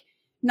like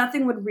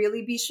nothing would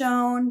really be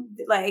shown.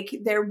 Like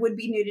there would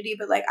be nudity,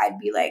 but like I'd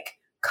be like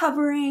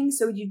covering.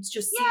 So you'd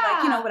just see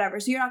like, you know, whatever.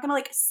 So you're not going to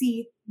like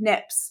see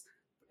nips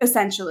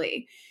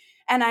essentially.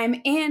 And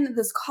I'm in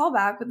this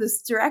callback with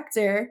this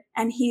director,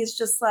 and he's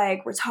just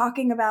like, we're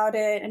talking about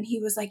it. And he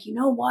was like, you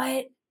know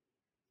what?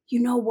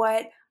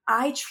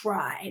 I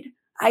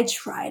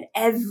tried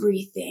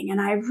everything, and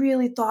I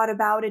really thought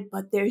about it,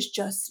 but there's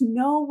just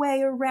no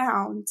way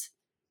around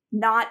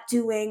not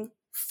doing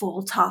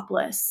full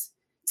topless.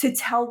 To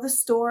tell the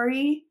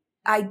story,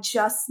 I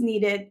just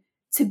needed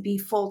to be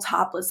full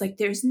topless. Like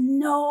there's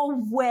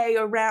no way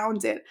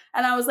around it.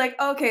 And I was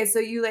like, okay, so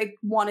you like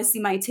want to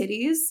see my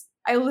titties?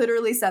 I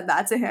literally said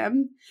that to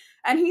him.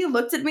 And he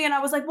looked at me and I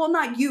was like, well,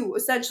 not you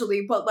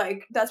essentially, but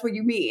like, that's what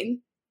you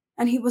mean.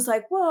 And he was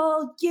like,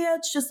 well, yeah,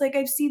 it's just like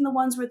I've seen the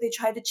ones where they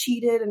try to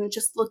cheat it and it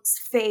just looks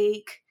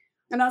fake.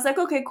 And I was like,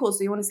 okay, cool.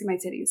 So you want to see my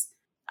titties?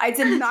 I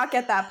did not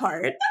get that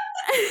part.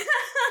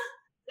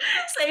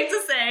 Safe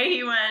to say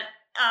he went,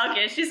 oh,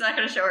 okay, she's not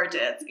going to show her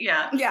tits.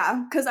 Yeah.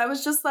 Yeah, because I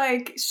was just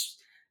like,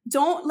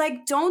 don't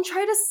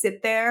try to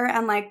sit there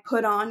and like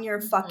put on your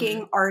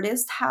fucking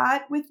artist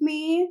hat with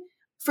me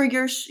for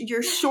your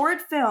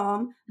short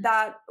film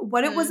that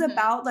what it was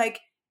about. Like,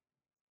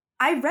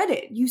 I read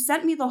it. You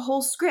sent me the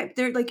whole script.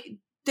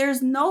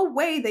 There's no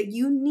way that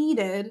you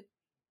needed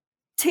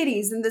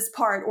titties in this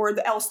part or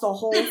else the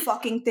whole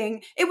fucking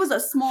thing. It was a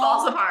small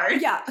falls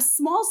apart. Yeah, a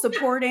small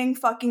supporting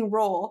fucking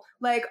role.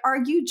 Like, are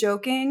you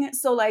joking?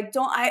 So like,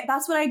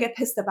 that's what I get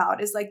pissed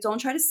about is like, don't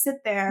try to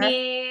sit there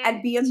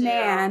and be a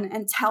man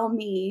and tell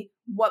me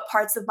what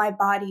parts of my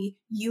body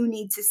you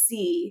need to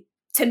see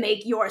to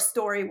make your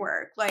story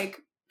work. Like,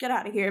 get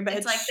out of here, bitch.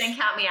 It's like, then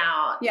count me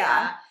out.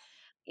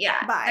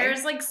 Yeah. Bye.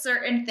 There's like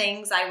certain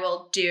things I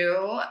will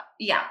do.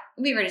 Yeah.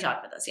 We already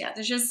talked about this. Yeah.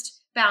 There's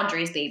just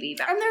boundaries, baby.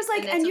 Boundaries. And there's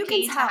like, and you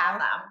can tell.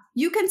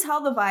 You can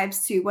tell the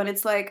vibes too when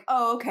it's like,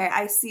 oh, okay,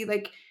 I see.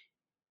 Like,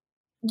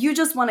 you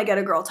just want to get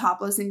a girl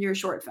topless in your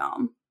short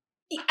film.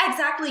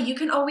 Exactly. You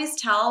can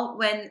always tell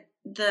when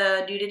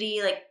the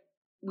nudity like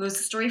moves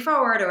the story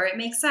forward, or it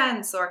makes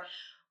sense, or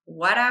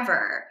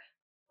whatever.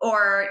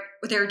 Or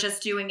they're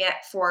just doing it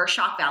for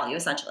shock value,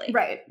 essentially.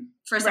 Right.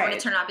 For someone to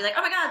turn on and be like,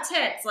 oh my God,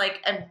 tits. Like,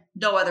 and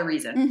no other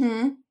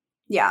reason.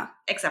 Yeah.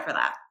 Except for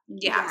that.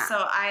 Yeah.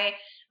 So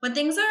when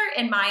things are,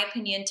 in my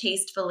opinion,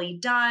 tastefully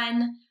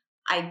done,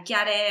 I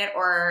get it.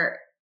 Or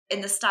in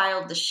the style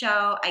of the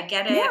show, I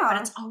get it. Yeah. But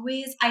it's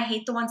always, I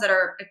hate the ones that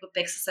are, like what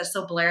Bix says,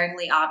 so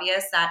blaringly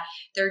obvious that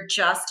they're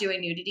just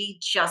doing nudity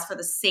just for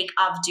the sake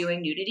of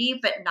doing nudity,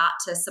 but not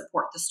to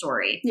support the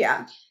story.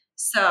 Yeah.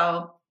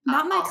 So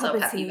not my also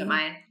cup of tea.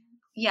 Mine.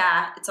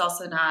 Yeah, it's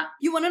also not.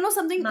 You want to know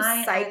something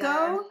psycho?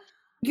 Either.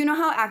 You know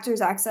how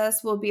Actors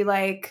Access will be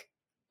like,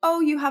 oh,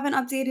 you haven't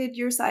updated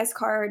your size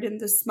card in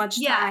this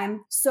much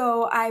time.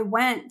 So I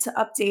went to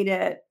update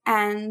it,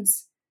 and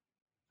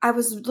I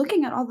was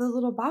looking at all the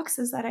little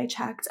boxes that I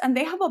checked, and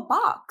they have a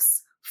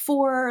box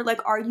for like,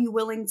 are you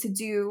willing to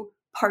do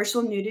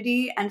partial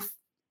nudity and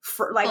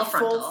like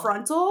full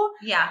frontal?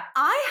 Yeah.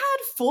 I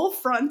had full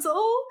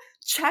frontal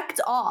checked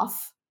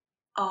off.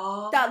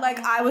 Oh, that like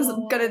I was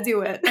gonna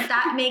do it. But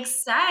that makes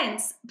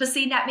sense. But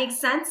see, that makes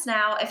sense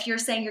now if you're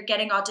saying you're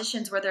getting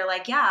auditions where they're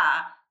like,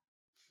 yeah,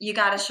 you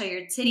got to show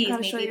your titties.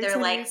 Maybe they're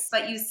titties. Like,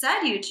 but you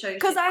said you'd show your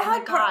titties.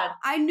 Because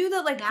I knew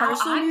that like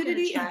partial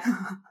nudity. I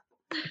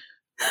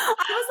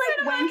was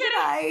like, when did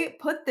I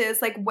put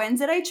this? Like, when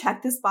did I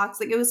check this box?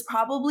 Like, it was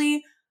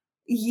probably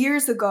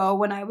years ago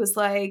when I was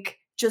like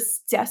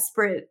just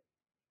desperate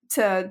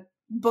to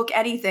book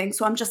anything.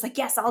 So I'm just like,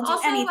 yes, I'll do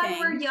anything.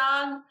 Also, when we're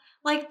young,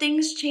 like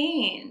things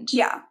change.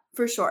 Yeah.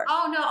 for sure.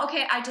 Oh, no.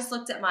 Okay. I just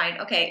looked at mine.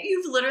 Okay.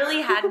 You've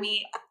literally had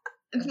me.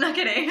 I'm not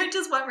kidding. I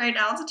just went right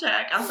now to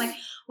check. I was like,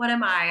 what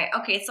am I?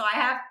 Okay. So I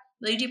have,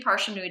 will you do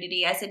partial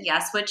nudity? I said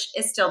yes, which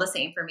is still the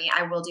same for me.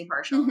 I will do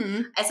partial.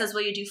 Mm-hmm. It says,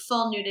 will you do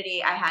full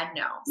nudity? I had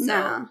no. So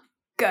no.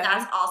 Good.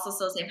 That's also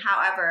still the same.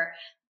 However,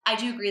 I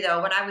do agree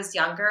though. When I was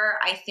younger,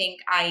 I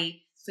think I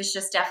was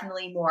just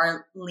definitely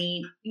more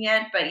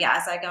lenient. But yeah,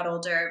 as I got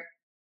older,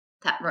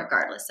 that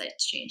regardless,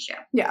 it's changed. Yeah.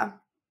 Yeah.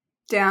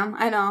 Damn.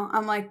 I know.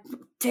 I'm like,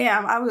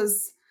 damn, I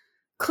was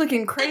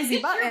clicking crazy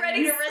buttons. You're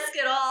ready to risk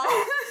it all.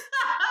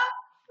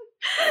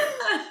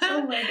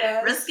 Oh my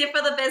gosh. Risk it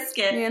for the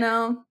biscuit. You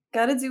know,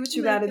 gotta do what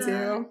you gotta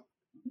do.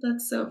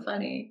 That's so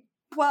funny.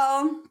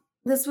 Well,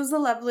 this was a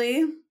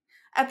lovely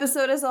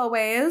episode as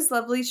always.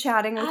 Lovely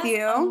chatting with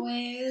you. As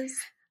always.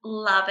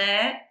 Love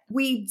it.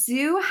 We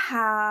do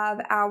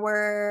have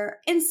our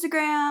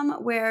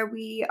Instagram where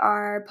we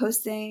are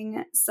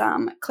posting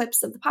some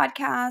clips of the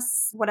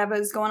podcast, whatever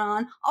is going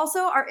on.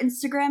 Also, our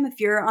Instagram, if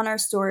you're on our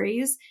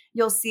stories,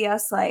 you'll see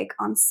us like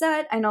on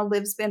set. I know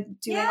Liv's been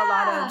doing a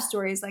lot of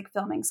stories like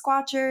filming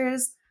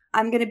Squatchers.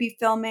 I'm going to be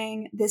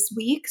filming this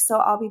week, so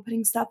I'll be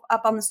putting stuff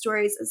up on the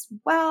stories as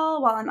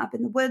well while I'm up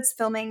in the woods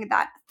filming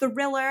that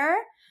thriller.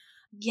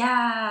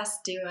 Yes,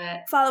 do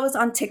it. Follow us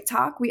on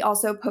TikTok. We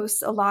also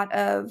post a lot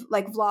of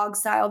like vlog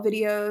style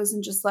videos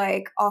and just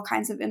like all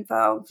kinds of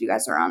info. If you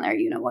guys are on there,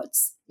 you know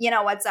what's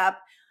up.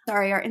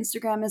 Sorry, our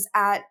Instagram is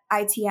at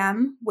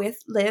ITM with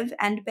Liv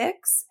and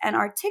Bix, and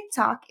our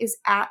TikTok is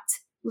at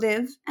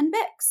Liv and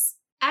Bix.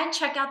 And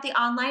check out the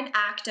Online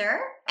Actor.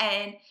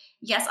 And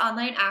yes,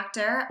 Online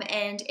Actor.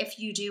 And if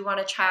you do want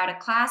to try out a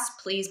class,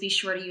 please be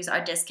sure to use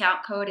our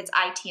discount code. It's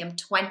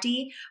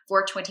ITM20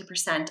 for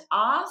 20%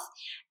 off.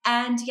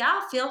 And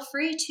yeah, feel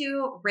free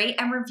to rate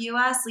and review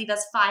us. Leave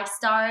us 5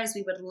 stars.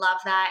 We would love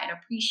that and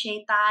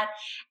appreciate that.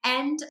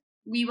 And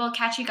we will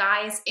catch you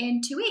guys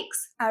in 2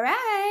 weeks. All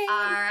right.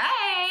 All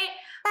right.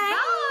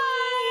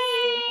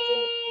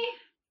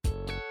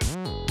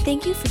 Bye.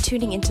 Thank you for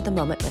tuning into The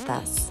Moment with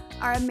us.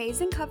 Our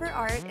amazing cover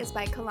art is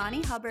by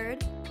Kalani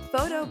Hubbard,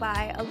 photo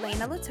by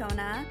Elena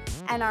Latona,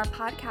 and our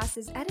podcast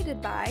is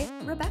edited by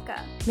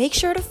Rebecca. Make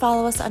sure to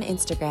follow us on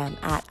Instagram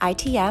at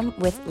ITM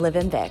with Liv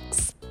and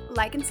Bix.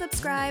 Like and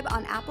subscribe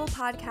on Apple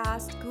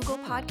Podcast, Google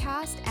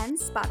Podcast, and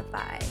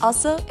Spotify.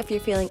 Also, if you're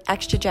feeling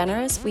extra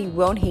generous, we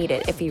won't hate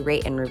it if you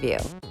rate and review.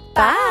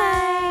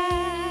 Bye!